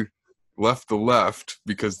how they left the left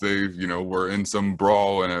because they, were in some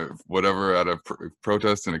brawl and at a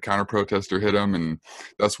protest, and a counter protester hit them, and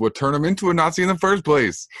that's what turned them into a Nazi in the first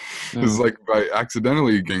place. It was like by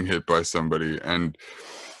accidentally getting hit by somebody. And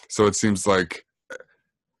so it seems like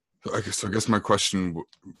I guess my question,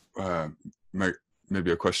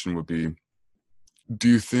 maybe a question would be, do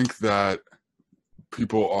you think that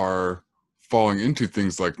people are falling into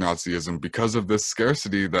things like Nazism because of this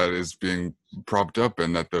scarcity that is being propped up,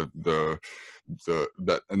 and that that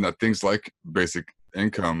things like basic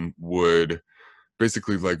income would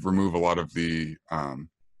basically like remove a lot of the I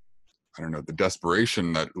don't know, the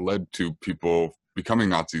desperation that led to people becoming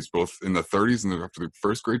Nazis both in the 30s and after the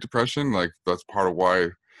first Great Depression? Like that's part of why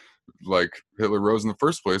like Hitler rose in the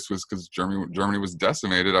first place, was because Germany was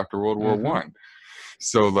decimated after World War One.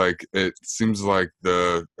 So like it seems like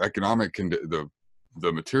the economic the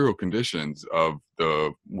material conditions of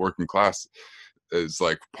the working class is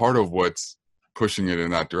like part of what's pushing it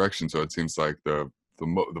in that direction. So it seems like the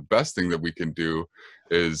best thing that we can do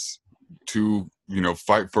is to, you know,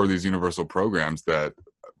 fight for these universal programs that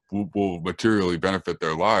will materially benefit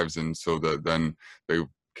their lives, and so that then they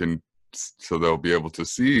can, so they'll be able to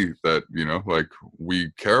see that, you know, like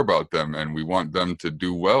we care about them and we want them to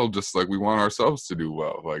do well just like we want ourselves to do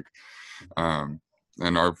well, like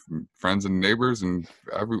and our friends and neighbors, and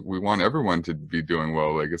we want everyone to be doing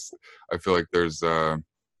well. Like I feel like there's a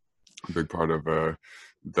big part of a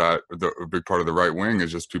big part of the right wing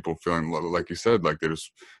is just people feeling, like you said, like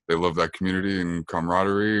they love that community and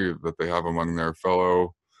camaraderie that they have among their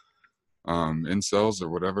fellow incels or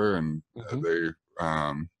whatever, and they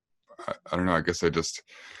I don't know, I guess I just,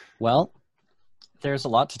 well, there's a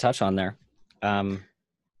lot to touch on there,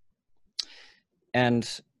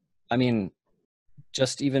 and I mean,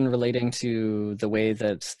 just even relating to the way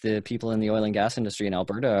that the people in the oil and gas industry in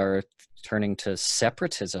Alberta are turning to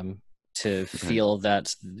separatism to feel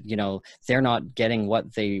that, you know, they're not getting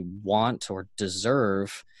what they want or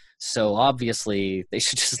deserve, so obviously they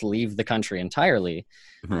should just leave the country entirely.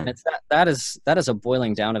 And it's that is a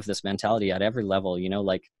boiling down of this mentality at every level, you know,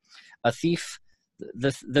 like a thief,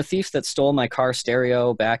 the thief that stole my car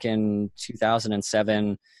stereo back in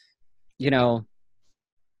 2007, you know,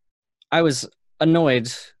 I was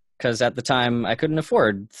annoyed because at the time I couldn't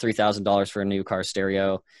afford $3,000 for a new car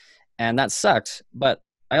stereo, and that sucked. But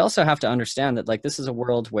I also have to understand that, like, this is a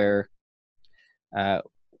world where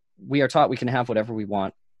we are taught we can have whatever we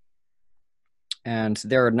want, and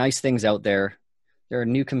there are nice things out there. There are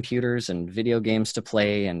new computers and video games to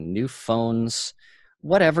play and new phones.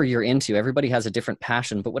 Whatever you're into, everybody has a different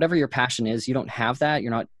passion, but whatever your passion is, you don't have that.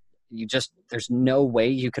 There's no way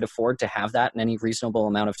you could afford to have that in any reasonable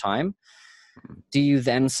amount of time. Do you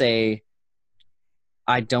then say,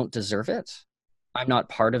 I don't deserve it? I'm not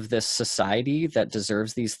part of this society that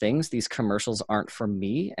deserves these things. These commercials aren't for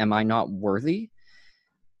me. Am I not worthy?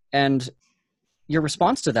 And your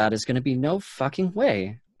response to that is going to be, no fucking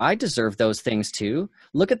way. I deserve those things too.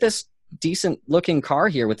 Look at this decent looking car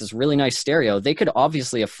here with this really nice stereo. They could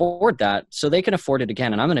obviously afford that, so they can afford it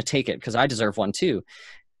again, and I'm going to take it because I deserve one too.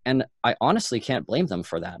 And I honestly can't blame them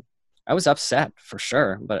for that. I was upset for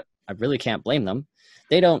sure, but I really can't blame them.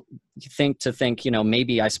 They don't think, you know,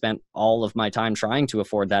 maybe I spent all of my time trying to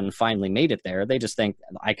afford that and finally made it there. They just think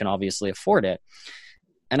I can obviously afford it.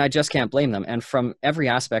 And I just can't blame them. And from every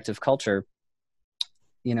aspect of culture,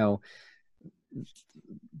 you know,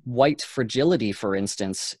 white fragility, for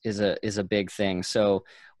instance, is a big thing. So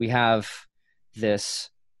we have this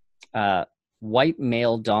white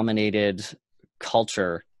male dominated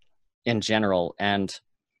culture in general. And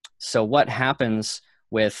so what happens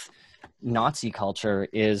with Nazi culture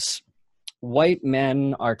is white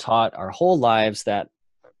men are taught our whole lives that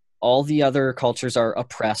all the other cultures are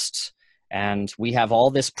oppressed, and we have all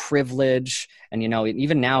this privilege. And, you know,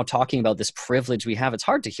 even now talking about this privilege we have, it's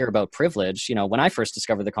hard to hear about privilege. You know, when I first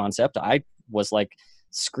discovered the concept, I was like,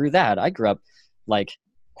 screw that. I grew up like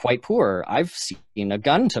quite poor. I've seen a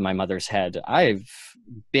gun to my mother's head. I've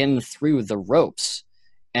been through the ropes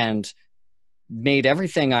and made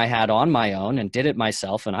everything I had on my own and did it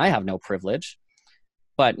myself, and I have no privilege.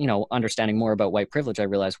 But, you know, understanding more about white privilege, I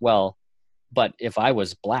realized, well, but if I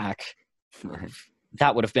was black,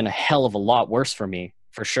 that would have been a hell of a lot worse for me,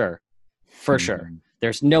 for sure. For sure.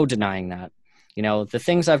 There's no denying that. You know, the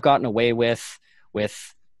things I've gotten away with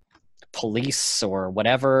police or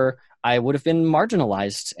whatever, I would have been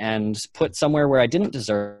marginalized and put somewhere where I didn't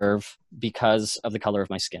deserve because of the color of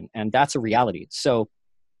my skin. And that's a reality. So,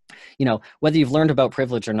 you know, whether you've learned about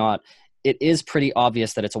privilege or not, it is pretty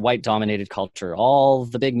obvious that it's a white dominated culture. All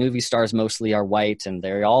the big movie stars mostly are white, and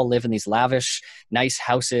they all live in these lavish, nice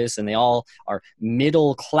houses, and they all are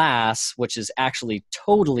middle class, which is actually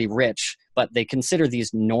totally rich, but they consider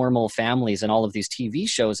these normal families in all of these TV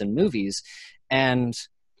shows and movies. And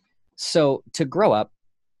so to grow up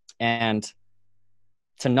and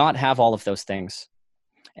to not have all of those things,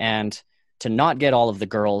 and to not get all of the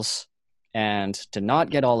girls and to not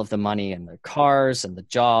get all of the money and the cars and the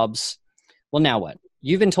jobs. Well, now what?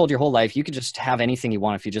 You've been told your whole life you could just have anything you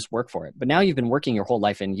want if you just work for it. But now you've been working your whole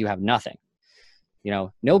life and you have nothing. You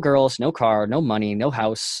know, no girls, no car, no money, no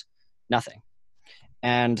house, nothing.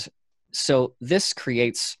 And so this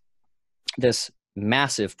creates this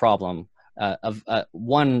massive problem of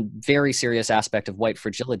one very serious aspect of white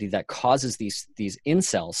fragility that causes these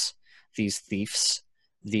incels, these thieves,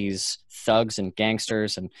 these thugs and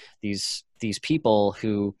gangsters, and these people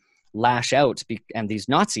who lash out, and these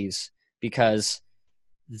Nazis, because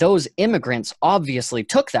those immigrants obviously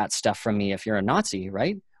took that stuff from me. If you're a Nazi,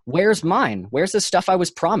 right? Where's mine? Where's the stuff I was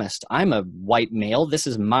promised? I'm a white male. This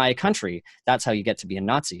is my country. That's how you get to be a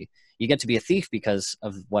Nazi. You get to be a thief because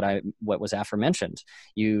of what was aforementioned.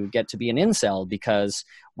 You get to be an incel because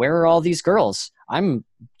where are all these girls? I'm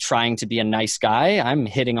trying to be a nice guy. I'm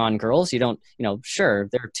hitting on girls. You don't, sure,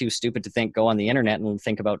 they're too stupid to go on the internet and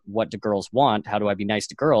think about what do girls want? How do I be nice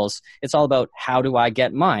to girls? It's all about how do I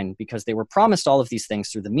get mine, because they were promised all of these things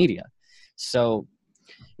through the media. So,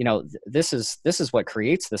 this is what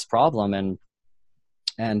creates this problem.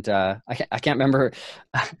 And I can't remember.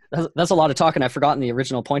 That's a lot of talk, and I've forgotten the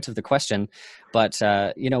original point of the question. But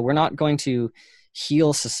we're not going to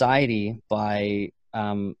heal society by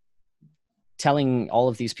telling all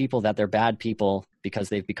of these people that they're bad people because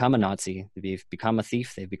they've become a Nazi, they've become a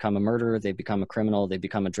thief, they've become a murderer, they've become a criminal, they've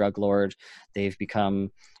become a drug lord, they've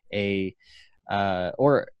become an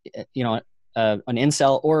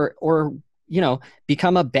incel, or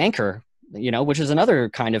become a banker. Which is another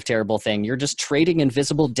kind of terrible thing. You're just trading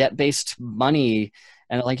invisible debt-based money,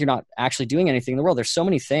 and you're not actually doing anything in the world. There's so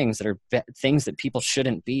many things that are things that people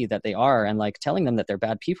shouldn't be that they are, and telling them that they're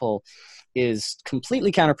bad people is completely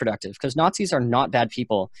counterproductive, because Nazis are not bad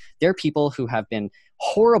people. They're people who have been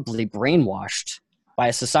horribly brainwashed by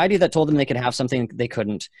a society that told them they could have something they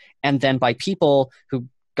couldn't, and then by people who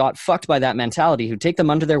got fucked by that mentality, who take them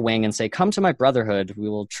under their wing and say, come to my brotherhood, we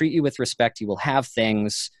will treat you with respect, you will have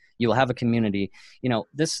things, you will have a community.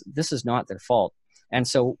 This is not their fault. And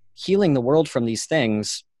so healing the world from these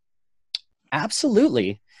things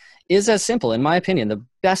absolutely is as simple, in my opinion. The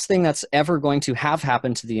best thing that's ever going to have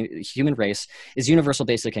happened to the human race is universal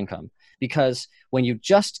basic income. Because when you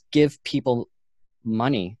just give people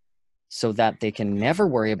money so that they can never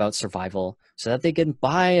worry about survival, so that they can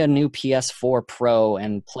buy a new PS4 Pro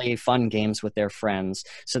and play fun games with their friends,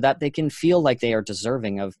 so that they can feel like they are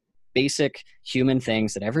deserving of basic human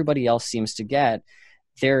things that everybody else seems to get,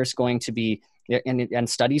 there's going to be, and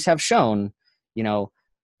studies have shown,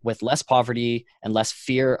 with less poverty and less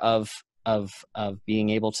fear of being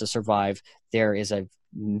able to survive, there is a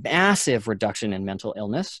massive reduction in mental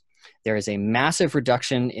illness. There is a massive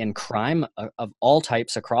reduction in crime of all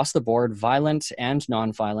types across the board, violent and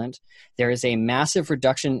nonviolent. There is a massive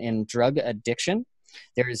reduction in drug addiction.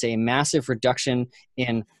 There is a massive reduction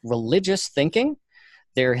in religious thinking.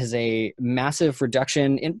 There is a massive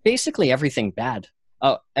reduction in basically everything bad.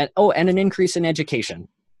 And an increase in education.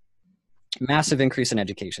 Massive increase in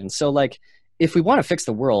education. So, if we want to fix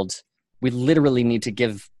the world, we literally need to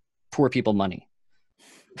give poor people money.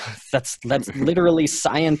 That's literally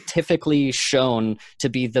scientifically shown to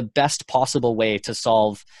be the best possible way to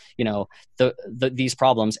solve, these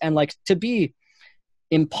problems. And to be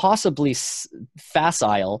impossibly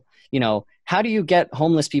facile, how do you get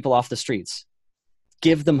homeless people off the streets?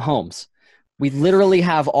 Give them homes. We literally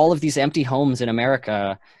have all of these empty homes in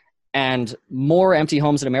America, and more empty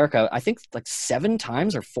homes in America. I think 7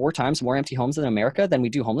 times or 4 times more empty homes in America than we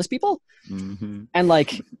do homeless people. Mm-hmm. And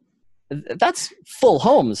that's full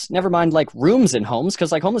homes. Never mind rooms in homes,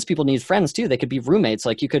 because homeless people need friends too. They could be roommates.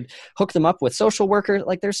 You could hook them up with social workers.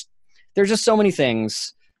 There's just so many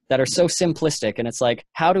things that are so simplistic. And it's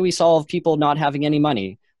how do we solve people not having any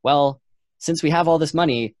money? Well, since we have all this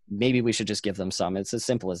money, maybe we should just give them some. It's as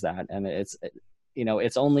simple as that. And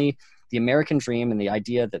it's only the American dream and the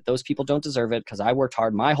idea that those people don't deserve it because I worked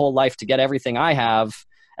hard my whole life to get everything I have,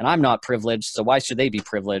 and I'm not privileged, so why should they be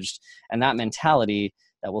privileged? And that mentality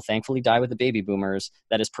that will thankfully die with the baby boomers,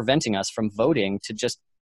 that is preventing us from voting to just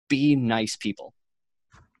be nice people.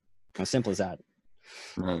 As simple as that.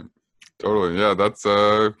 Right. Totally. Yeah, that's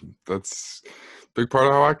a big part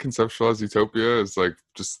of how I conceptualize utopia is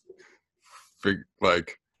just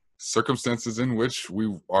circumstances in which we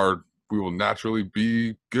will naturally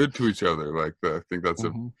be good to each other. I think that's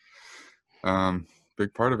a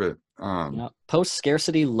big part of it.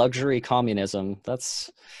 Post-scarcity luxury communism.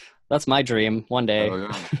 That's my dream one day. Oh,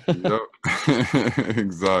 yeah. Yep.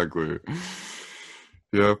 Exactly.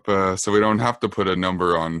 Yep. So we don't have to put a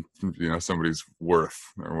number on somebody's worth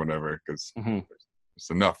or whatever, because there's it's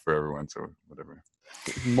enough for everyone. So whatever.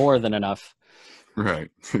 More than enough. Right.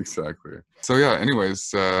 Exactly. So yeah. Anyways,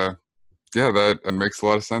 that makes a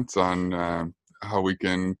lot of sense on how we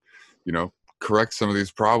can, correct some of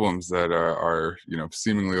these problems that are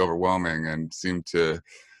seemingly overwhelming and seem to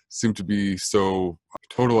be so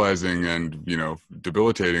totalizing and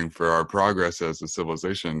debilitating for our progress as a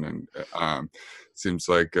civilization. And seems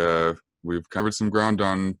like we've covered some ground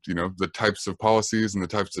on the types of policies and the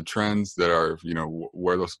types of trends that are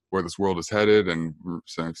where this world is headed, and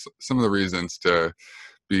some of the reasons to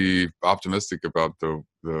be optimistic about the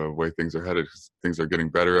way things are headed. Things are getting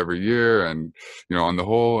better every year, and on the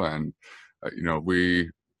whole, and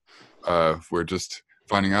we're just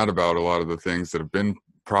finding out about a lot of the things that have been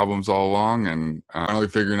problems all along, and finally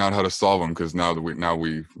figuring out how to solve them, because now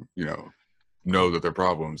we know that they're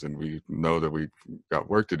problems, and we know that we got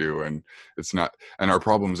work to do, and our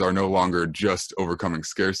problems are no longer just overcoming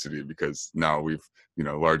scarcity, because now we've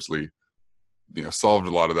largely solved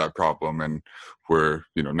a lot of that problem, and we're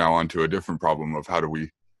now onto a different problem of how do we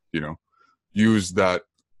use that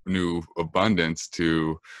new abundance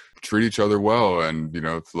to treat each other well, and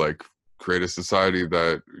create a society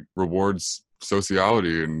that rewards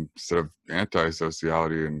sociality instead of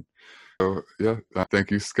anti-sociality. And so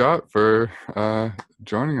thank you, Scott, for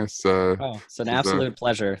joining us. It's an absolute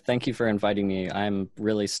pleasure. Thank you for inviting me. I'm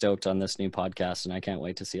really stoked on this new podcast, and I can't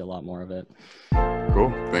wait to see a lot more of it.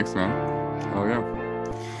 Cool. Thanks, man. Oh yeah.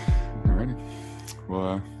 Alrighty.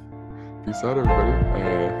 Well, peace out, everybody.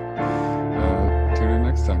 Tune in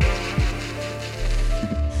next time.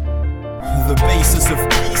 The basis of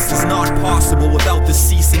peace is not possible without the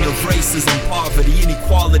ceasing of racism, poverty,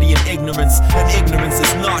 inequality, and ignorance. And ignorance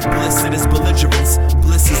is not bliss, it is belligerence.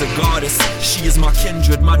 Bliss is a goddess, she is my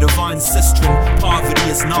kindred, my divine sistren. Poverty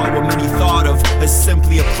is not what many thought of as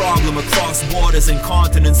simply a problem across borders and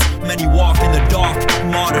continents. Many walk in the dark,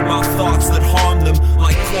 martyred by thoughts that harm them,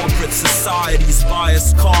 like corporate society's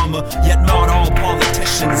biased karma. Yet not all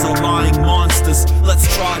politicians are lying monsters.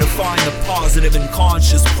 Let's try to find the positive and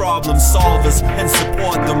conscious problem solvers and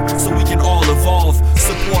support them so we can all evolve.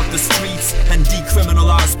 Support the streets and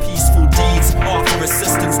decriminalize peaceful deeds. Offer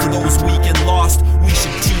assistance to those weak and lost. We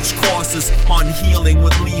should teach courses on healing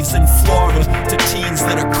with leaves and flora to teens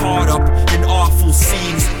that are caught up in awful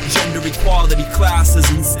scenes. Gender equality classes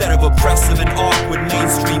instead of oppressive and awkward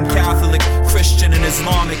mainstream Catholic, Christian, and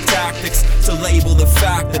Islamic tactics to label the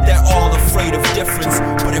fact that they're all afraid of difference.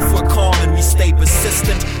 But if we're calm and we stay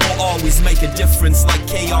persistent, we'll always make a difference. Like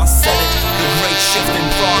Chaos said it, the great shift in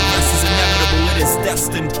progress is inevitable, it is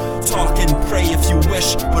destined. Talk and pray if you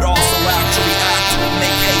wish, but also actually act.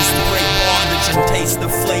 Make haste, break bondage, and taste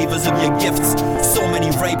the flavors of your gifts. So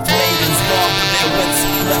many raped maidens, robbed of their wits,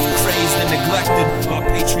 left crazed and neglected by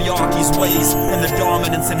patriarchy's ways, and the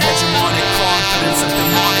dominance and hegemonic confidence of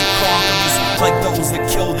demonic conquerors, like those that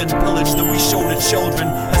killed and pillaged, that we show to children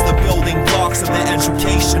as the building blocks of their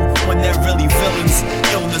education, when they're really villains.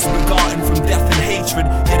 Illness begotten from death and hatred,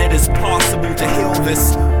 yet it is possible to heal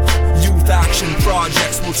this. Youth action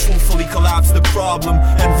projects will truthfully collapse the problem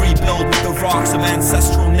and rebuild with the rocks of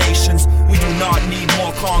ancestral nations. We do not need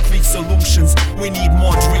more concrete solutions, we need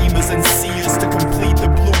more dreamers and seers to complete the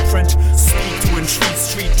blueprint. Speak to and treat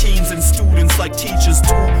street teens and students like teachers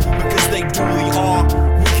too, because they duly are.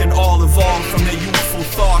 We can all evolve from their youthful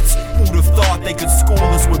thoughts. Who'd have thought they could school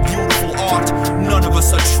us with beautiful art? None of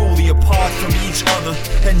us are truly apart from each other,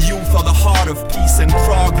 and youth are the heart of peace and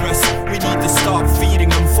progress. We need to stop feeding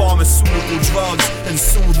them pharmaceutical drugs and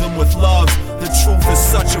soothe them with love. The truth is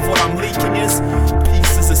such of what I'm leaking is,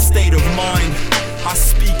 peace is a state of mind. I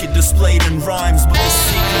speak it displayed in rhymes, but the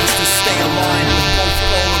secret is to stay aligned with both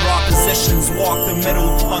polar oppositions. Walk the middle,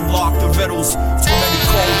 unlock the riddles. Too many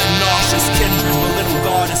cold and nauseous kindred belittle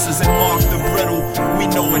goddesses and mark the brittle. We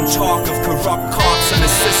know and talk of corrupt cops in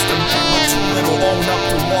the system, but too little own up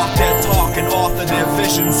to walk their talk and author their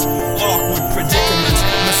visions. Awkward predicament,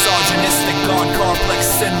 misogynistic God complex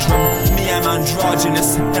syndrome. Me, I'm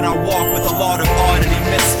androgynous, and I walk with a lot of oddity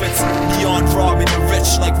misfits. Beyond robbing the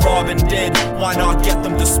rich like Robin did, why not get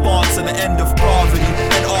them to sponsor the end of poverty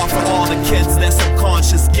and offer all the kids their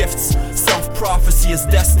subconscious gifts? Self-prophecy is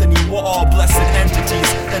destiny, we're all blessed entities,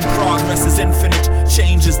 and progress is infinite.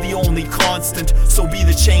 Change is the only constant, so be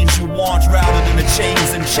the change you want rather than the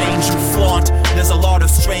chains and change you flaunt. There's a lot of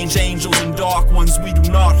strange angels and dark ones we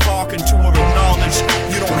do not hearken to or acknowledge.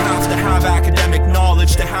 You don't have to have academic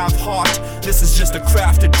knowledge to have heart. This is just a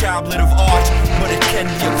crafted tablet of art, but it can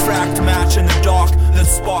be a cracked match in the dark that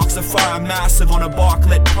sparks a fire massive on a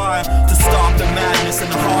bark-lit pyre to stop the madness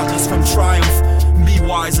and the heartless from triumph. Be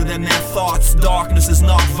wiser than their thoughts. Darkness is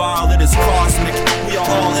not vile, it is cosmic. We are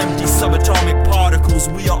all empty subatomic particles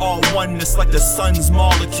molecules. We are all oneness like the sun's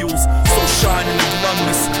molecules. So shine in the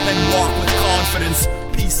glumness and walk with confidence.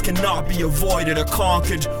 Peace cannot be avoided or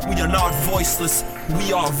conquered. We are not voiceless.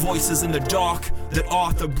 We are voices in the dark that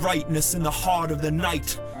author brightness in the heart of the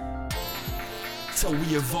night. Till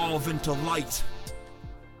we evolve into light.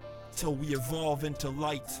 Till we evolve into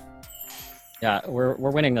light. Yeah, we're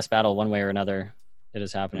winning this battle one way or another. It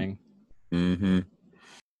is happening. Mm-hmm.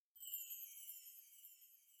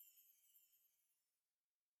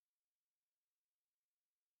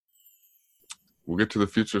 We'll get to the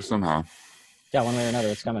future somehow. Yeah, one way or another,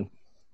 it's coming.